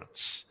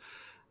parents.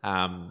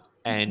 And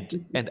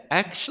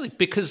actually,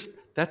 because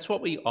that's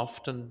what we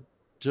often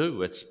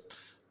do.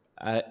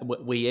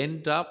 We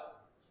end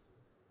up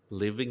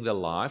living the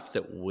life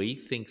that we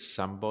think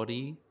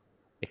somebody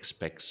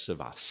expects of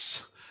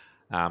us.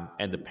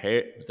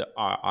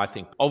 I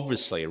think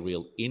obviously a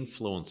real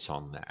influence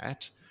on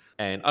that.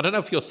 And I don't know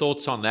if your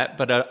thoughts on that,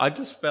 but I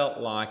just felt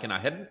like, and I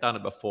hadn't done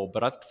it before,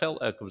 but I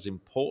felt like it was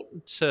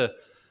important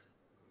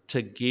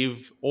to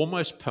give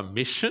almost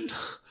permission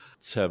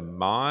to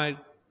my,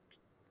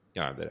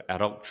 the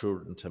adult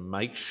children to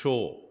make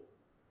sure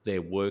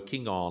they're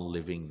working on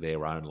living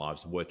their own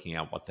lives, working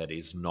out what that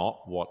is,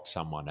 not what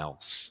someone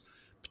else,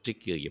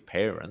 particularly your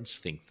parents,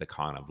 think the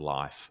kind of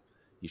life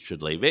you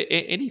should live.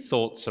 Any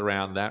thoughts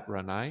around that,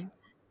 Renee?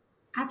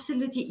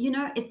 Absolutely.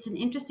 It's an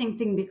interesting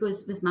thing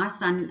because with my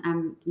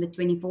son, the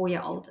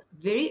 24-year-old,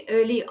 very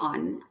early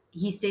on,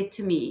 he said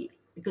to me,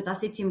 because I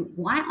said to him,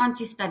 why aren't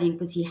you studying?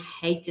 Because he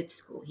hated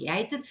school. He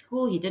hated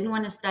school. He didn't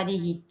want to study.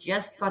 He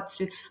just got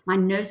through. My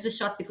nose was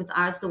shot because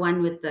I was the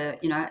one with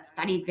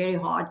studied very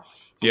hard.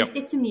 And Yep. he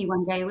said to me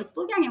one day, he was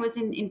still young. He was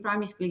in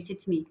primary school. He said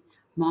to me,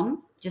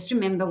 Mom, just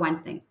remember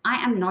one thing. I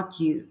am not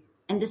you.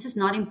 And this is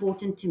not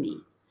important to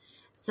me.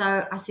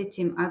 So I said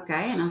to him,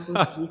 okay. And I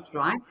thought he's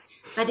right.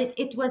 But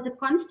it was a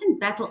constant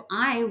battle.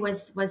 I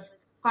was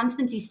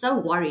constantly so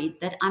worried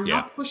that I'm Yeah.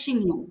 not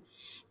pushing him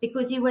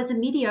because he was a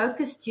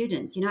mediocre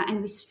student,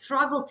 and we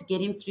struggled to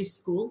get him through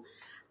school.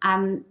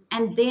 And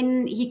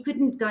then he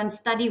couldn't go and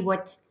study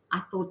what I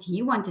thought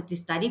he wanted to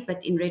study.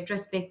 But in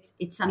retrospect,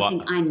 it's something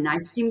What? I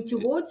nudged him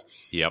towards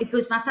Yep.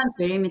 because my son's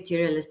very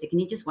materialistic and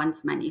he just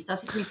wants money. So I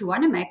said to him, if you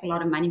want to make a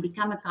lot of money,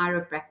 become a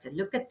chiropractor.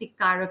 Look at the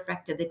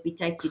chiropractor that we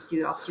take you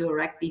to after your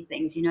rugby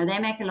things. They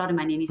make a lot of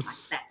money. And he's like,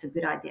 that's a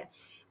good idea.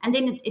 And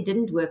then it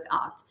didn't work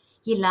out.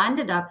 He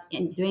landed up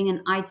in doing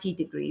an IT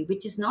degree,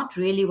 which is not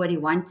really what he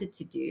wanted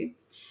to do.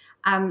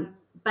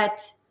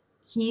 But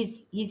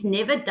he's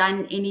never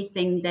done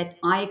anything that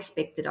I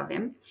expected of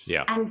him.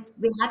 Yeah. And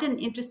we had an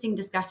interesting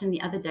discussion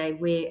the other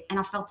day and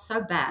I felt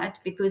so bad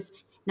because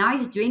now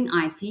he's doing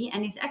IT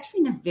and he's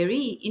actually in a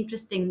very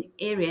interesting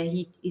area.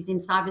 He's in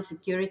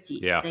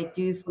cybersecurity. Yeah. They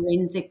do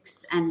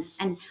forensics and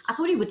I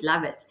thought he would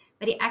love it,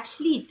 but he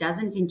actually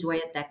doesn't enjoy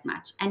it that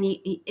much. And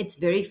it's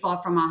very far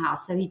from our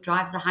house. So he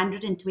drives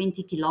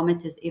 120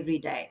 kilometers every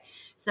day.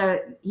 So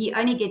he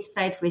only gets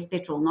paid for his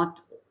petrol, not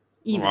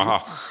even.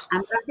 Wow. I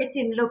said to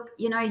him, look,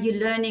 you're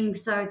learning,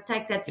 so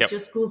take that. Yep. It's your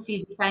school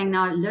fees you're paying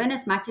now. Learn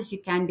as much as you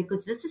can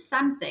because this is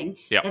something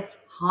Yep. that's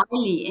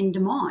highly in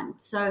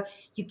demand. So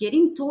you're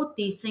getting taught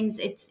these things.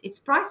 It's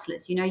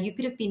priceless. You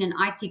could have been an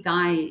IT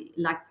guy,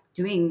 like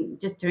doing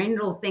just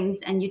general things,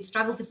 and you'd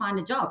struggle to find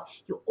a job.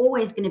 You're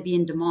always going to be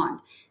in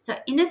demand. So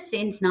in a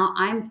sense, now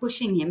I'm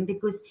pushing him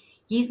because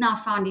he's now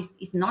found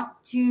he's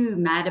not too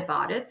mad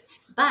about it,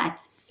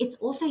 but it's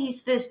also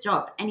his first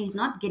job and he's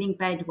not getting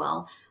paid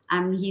well.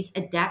 He's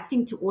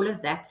adapting to all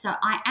of that. So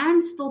I am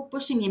still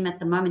pushing him at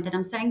the moment. And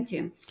I'm saying to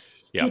him,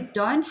 Yeah. you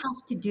don't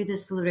have to do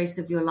this for the rest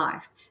of your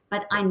life,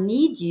 but I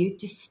need you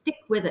to stick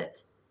with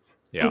it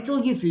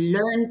until you've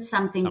learned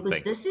something,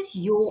 because this is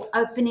your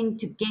opening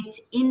to get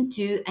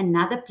into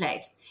another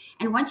place.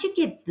 And once you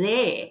get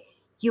there,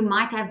 you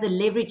might have the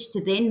leverage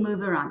to then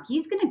move around.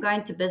 He's going to go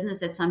into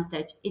business at some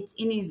stage. It's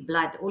in his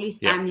blood. All his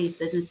family is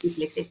business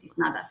people except his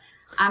mother.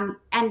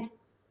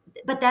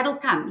 But that'll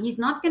come. He's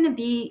not going to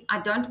be, I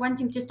don't want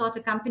him to start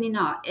a company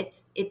now.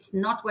 It's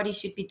not what he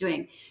should be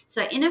doing.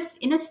 So in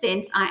a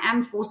sense, I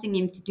am forcing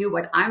him to do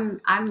what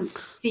I'm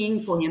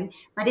seeing for him,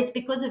 but it's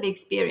because of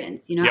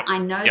experience. I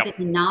know that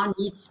he now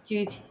needs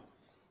to,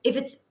 if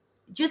it's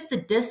just the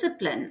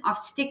discipline of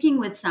sticking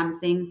with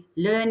something,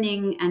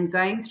 learning and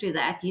going through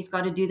that, he's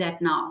got to do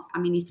that now. I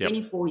mean, he's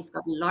 24, he's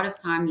got a lot of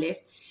time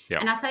left. Yeah.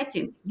 And I say to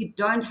him, you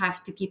don't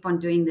have to keep on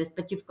doing this,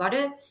 but you've got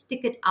to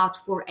stick it out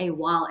for a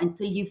while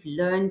until you've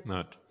learned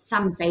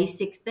some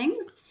basic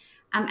things.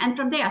 And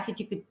from there, I said,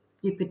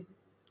 you could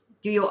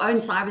do your own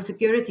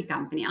cybersecurity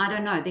company. I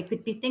don't know. There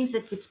could be things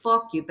that could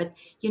spark you, but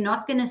you're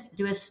not going to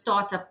do a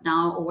startup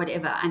now or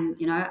whatever. And,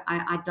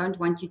 I don't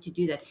want you to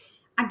do that.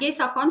 I guess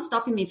I can't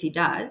stop him if he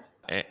does.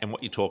 And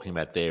what you're talking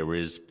about there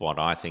is what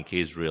I think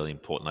is really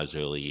important those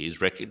early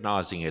years,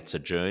 recognizing it's a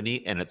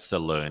journey and it's the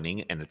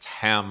learning and it's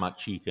how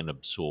much you can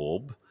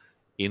absorb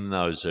in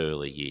those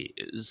early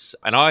years.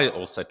 And I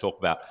also talk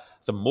about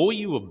the more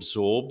you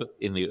absorb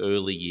in the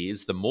early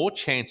years, the more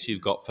chance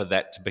you've got for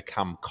that to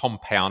become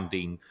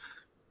compounding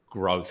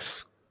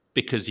growth,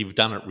 because you've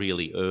done it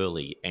really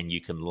early and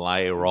you can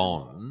layer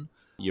on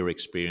your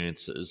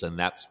experiences, and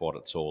that's what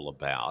it's all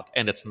about.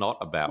 And it's not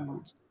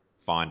about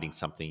finding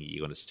something you're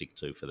going to stick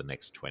to for the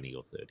next 20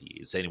 or 30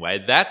 years.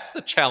 Anyway, that's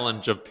the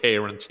challenge of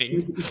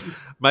parenting,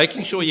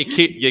 making sure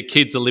your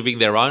kids are living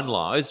their own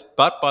lives,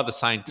 but by the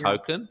same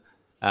token,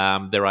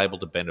 they're able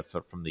to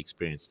benefit from the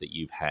experience that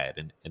you've had,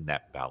 and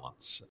that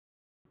balance.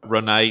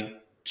 Renee,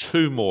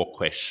 2 more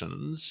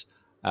questions.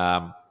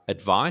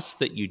 Advice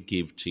that you'd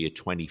give to your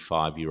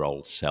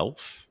 25-year-old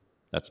self.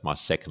 That's my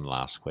second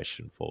last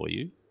question for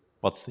you.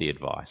 What's the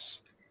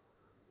advice?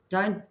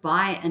 Don't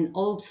buy an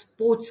old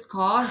sports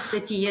car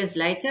 30 years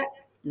later.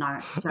 No,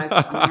 jokes.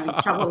 I'm having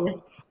trouble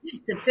with.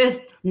 It's the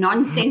first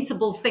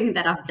nonsensible thing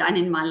that I've done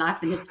in my life,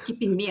 and it's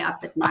keeping me up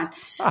at night.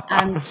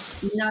 I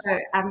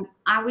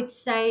would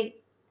say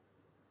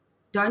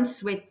don't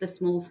sweat the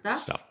small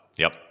stuff.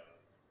 Yep.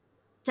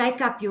 Take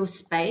up your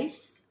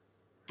space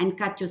and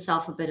cut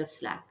yourself a bit of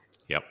slack.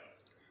 Yep.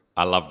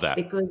 I love that.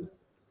 Because,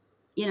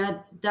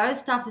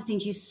 those types of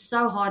things, you're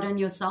so hard on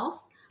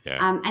yourself.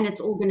 Yeah. And it's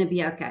all going to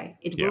be okay.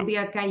 It will be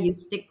okay. You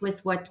stick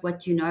with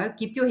what you know.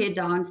 Keep your head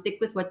down. Stick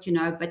with what you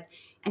know.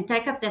 And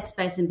take up that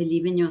space and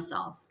believe in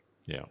yourself.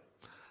 Yeah.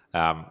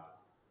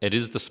 It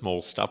is the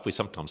small stuff. We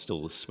sometimes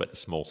still sweat the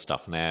small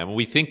stuff now. And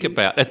we think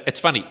about it.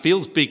 It's funny. It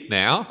feels big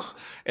now.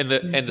 And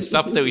the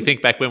stuff that we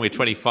think back when we're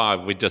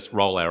 25, we just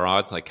roll our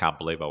eyes. And I can't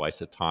believe I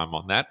wasted time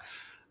on that.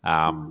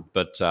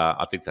 But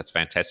I think that's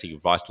fantastic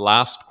advice.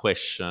 Last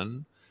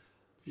question.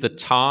 The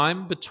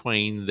time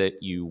between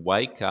that you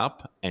wake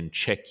up and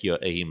check your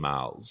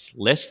emails,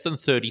 less than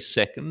 30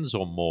 seconds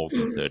or more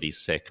than 30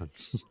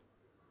 seconds?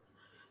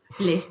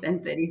 Less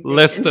than 30 seconds.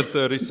 Less than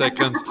 30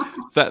 seconds.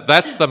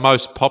 That's the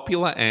most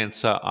popular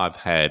answer I've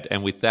had.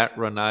 And with that,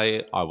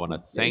 Renee, I want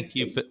to thank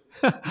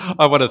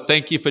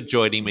you for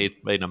joining me. It's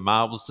been a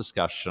marvelous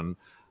discussion.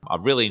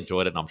 I've really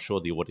enjoyed it, and I'm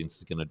sure the audience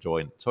is going to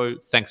join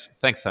too. Thanks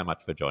so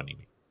much for joining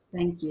me.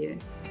 Thank you.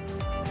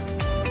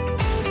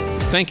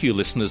 Thank you,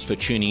 listeners, for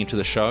tuning into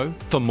the show.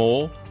 For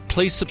more,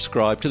 please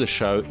subscribe to the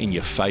show in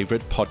your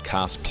favourite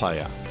podcast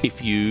player.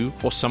 If you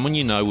or someone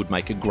you know would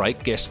make a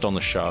great guest on the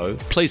show,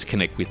 please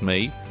connect with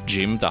me,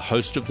 Jim, the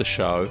host of the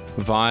show,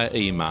 via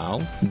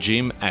email,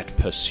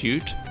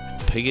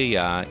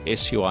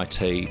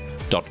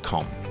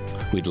 jim@persuit.com.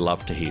 We'd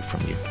love to hear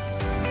from you.